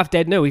 He looks half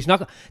dead now. He's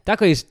not... That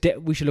guy is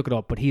dead. We should look it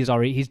up, but he's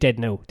dead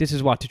now. This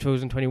is what,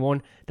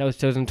 2021? That was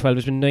 2012.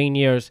 It's been 9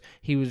 years.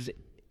 He was...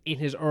 in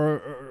his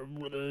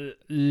early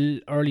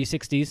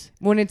 60s.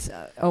 When it's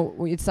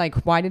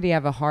like, why did he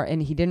have a heart?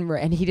 And he didn't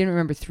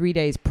remember 3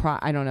 days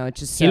I don't know. It's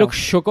just he looked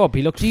shook up.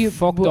 He looked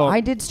fucked up. I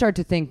did start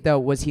to think though,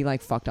 was he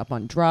like fucked up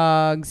on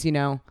drugs? You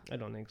know? I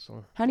don't think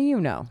so. How do you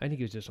know? I think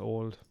he was just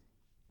old.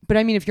 But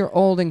I mean, if you're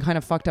old and kind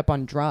of fucked up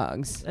on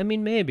drugs, I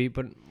mean maybe,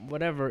 but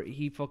whatever.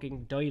 He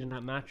fucking died in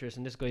that mattress,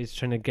 and this guy's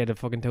trying to get a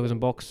fucking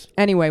 $1,000.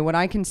 Anyway, what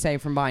I can say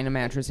from buying a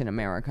mattress in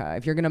America,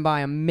 if you're gonna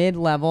buy a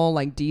mid-level,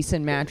 like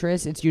decent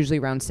mattress, it's usually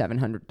around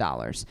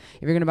 $700.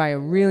 If you're gonna buy a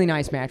really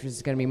nice mattress,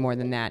 it's gonna be more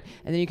than that.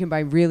 And then you can buy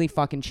really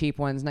fucking cheap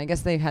ones. And I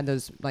guess they've had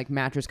those like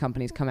mattress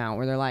companies come out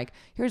where they're like,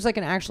 here's like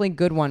an actually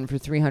good one for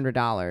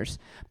 $300.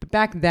 But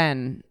back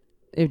then,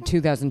 in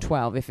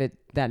 2012,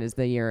 that is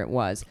the year it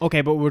was. Okay,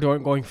 but we're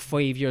going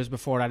 5 years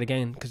before that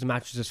again because the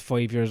mattress is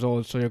 5 years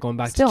old, so you're going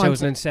back to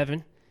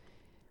 2007.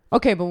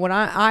 Okay, but when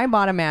I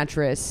bought a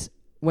mattress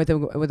with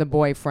a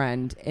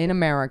boyfriend in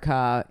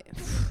America,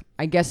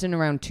 I guess in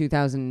around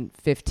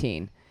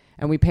 2015,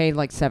 and we paid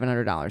like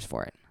 $700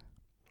 for it.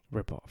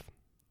 Rip off.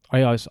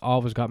 I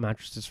always got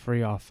mattresses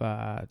free off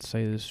the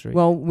side of the street.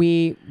 Well,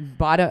 we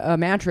bought a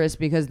mattress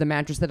because the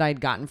mattress that I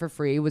had gotten for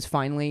free was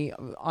finally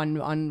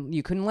on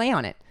you couldn't lay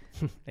on it.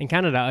 In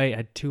Canada, I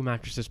had 2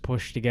 mattresses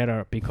pushed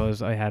together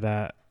because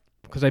I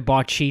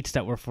bought sheets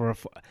that were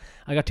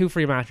I got 2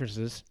 free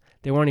mattresses.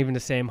 They weren't even the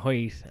same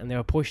height, and they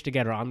were pushed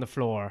together on the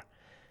floor.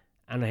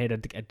 And I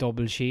had a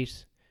double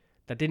sheet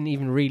that didn't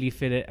even really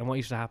fit it. And what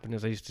used to happen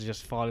is I used to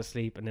just fall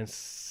asleep and then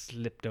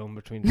slip down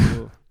between the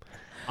two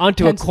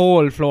onto a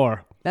cold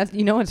floor. That's,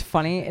 you know what's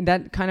funny?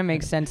 That kind of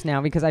makes sense now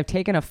because I've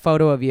taken a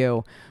photo of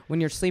you when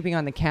you're sleeping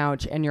on the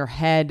couch and your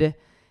head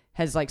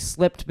has like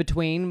slipped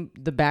between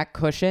the back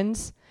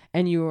cushions.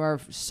 And you are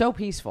so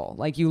peaceful.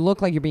 Like, you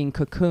look like you're being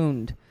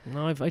cocooned.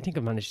 No, I think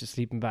I've managed to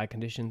sleep in bad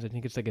conditions. I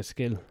think it's like a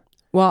skill.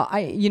 Well,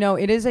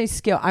 it is a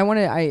skill.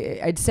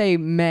 I'd say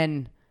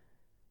men,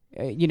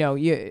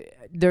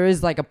 there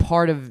is like a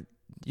part of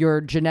your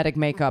genetic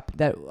makeup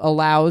that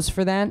allows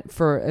for that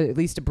for at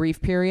least a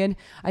brief period.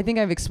 I think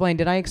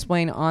did I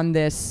explain on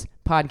this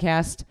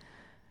podcast?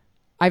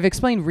 I've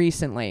explained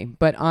recently,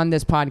 but on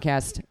this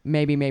podcast,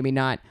 maybe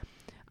not.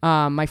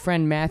 My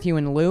friend Matthew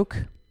and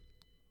Luke,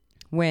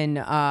 when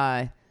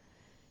I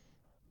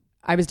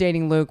was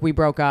dating Luke, we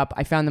broke up.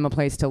 I found them a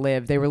place to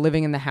live. They were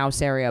living in the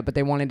house area, but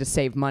they wanted to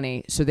save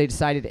money. So they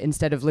decided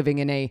instead of living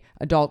in a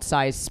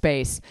adult-sized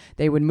space,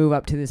 they would move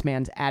up to this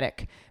man's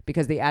attic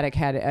because the attic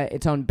had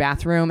its own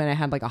bathroom and it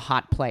had like a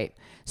hot plate.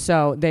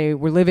 So they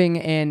were living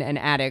in an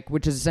attic,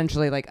 which is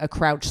essentially like a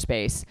crouch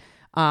space.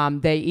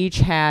 They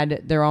each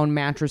had their own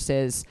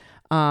mattresses.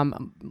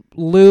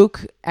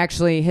 Luke,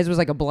 actually, his was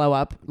like a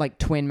blow-up, like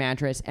twin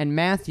mattress, and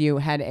Matthew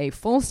had a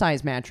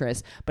full-size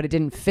mattress, but it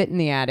didn't fit in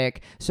the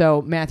attic,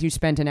 so Matthew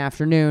spent an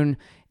afternoon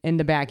in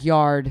the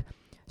backyard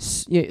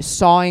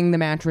sawing the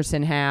mattress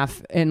in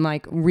half and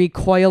like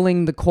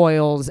recoiling the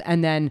coils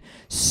and then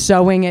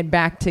sewing it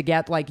back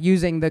together, like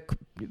using the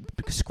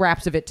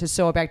scraps of it to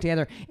sew it back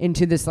together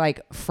into this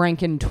like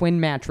Franken twin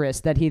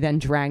mattress that he then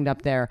dragged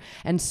up there.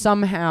 And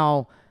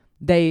somehow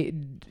they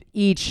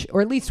each,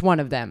 or at least one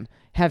of them,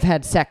 have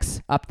had sex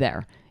up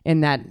there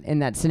in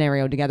that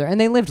scenario together, and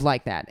they lived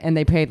like that, and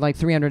they paid like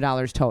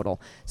 $300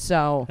 total.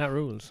 So that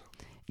rules.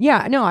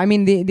 Yeah, no, I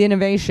mean the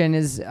innovation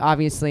is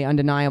obviously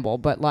undeniable,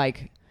 but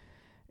like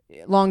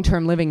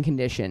long-term living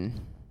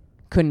condition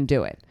couldn't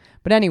do it.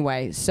 But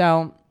anyway,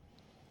 so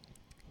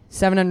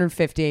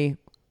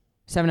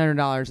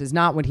 $700 is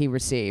not what he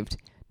received.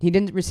 He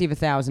didn't receive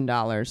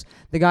 $1,000.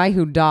 The guy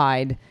who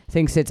died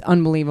thinks it's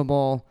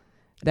unbelievable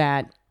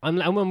that.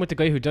 I'm with the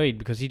guy who died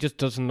because he just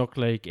doesn't look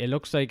like... It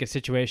looks like a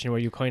situation where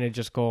you kind of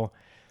just go...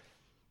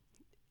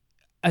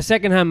 A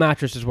second-hand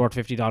mattress is worth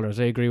 $50.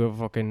 I agree with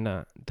fucking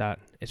that.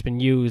 It's been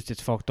used.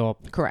 It's fucked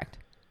up. Correct.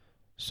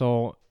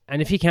 So...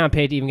 And if he can't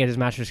pay to even get his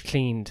mattress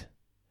cleaned...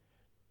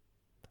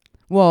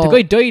 Well... The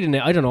guy died in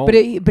it. I don't know. But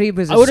he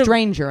was a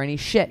stranger and he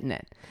shit in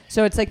it.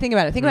 So it's like, think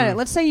about it.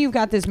 Let's say you've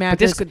got this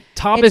mattress. But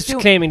Tom is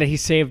claiming that he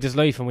saved his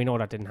life, and we know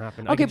that didn't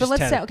happen. Okay, but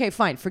let's say, okay,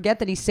 fine. Forget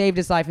that he saved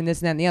his life and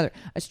this and that and the other.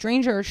 A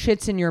stranger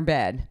shits in your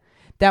bed.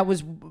 That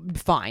was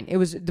fine.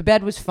 The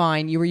bed was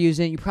fine. You were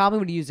using it. You probably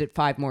would have used it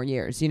 5 more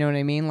years. You know what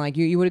I mean? Like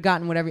you would have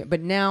gotten whatever.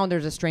 But now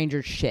there's a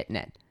stranger shit in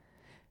it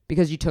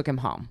because you took him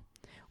home.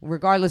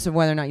 regardless of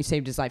whether or not you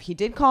saved his life. He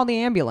did call the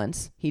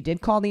ambulance. I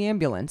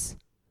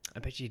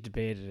bet you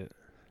debated it.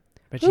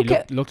 I bet you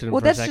looked at him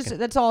for a second.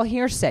 That's all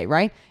hearsay,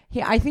 right?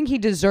 I think he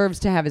deserves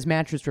to have his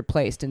mattress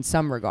replaced in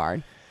some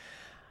regard.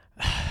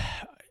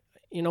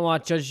 You know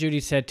what? Judge Judy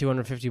said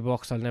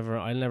 $250.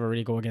 I'll never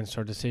really go against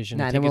her decision.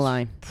 Neither will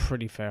I.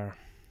 Pretty fair.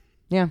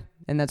 Yeah,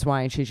 and that's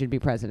why she should be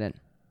president.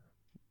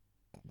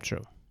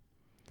 True.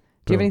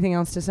 Do you have anything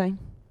else to say?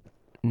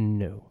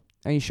 No.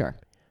 Are you sure?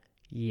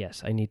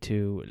 Yes, I need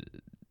to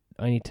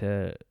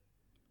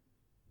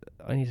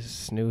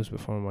snooze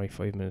before my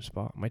 5-minute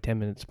spot, my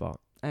 10-minute spot.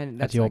 And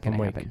that's not going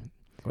to happen.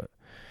 But,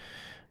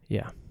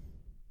 yeah.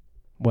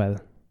 Well.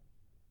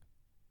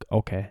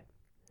 Okay.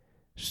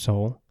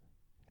 So,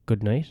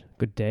 good night.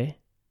 Good day.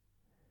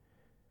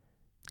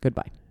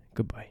 Goodbye.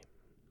 Goodbye.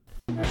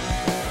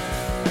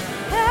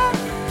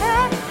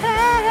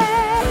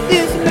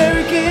 This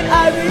American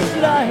Irish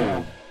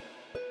life.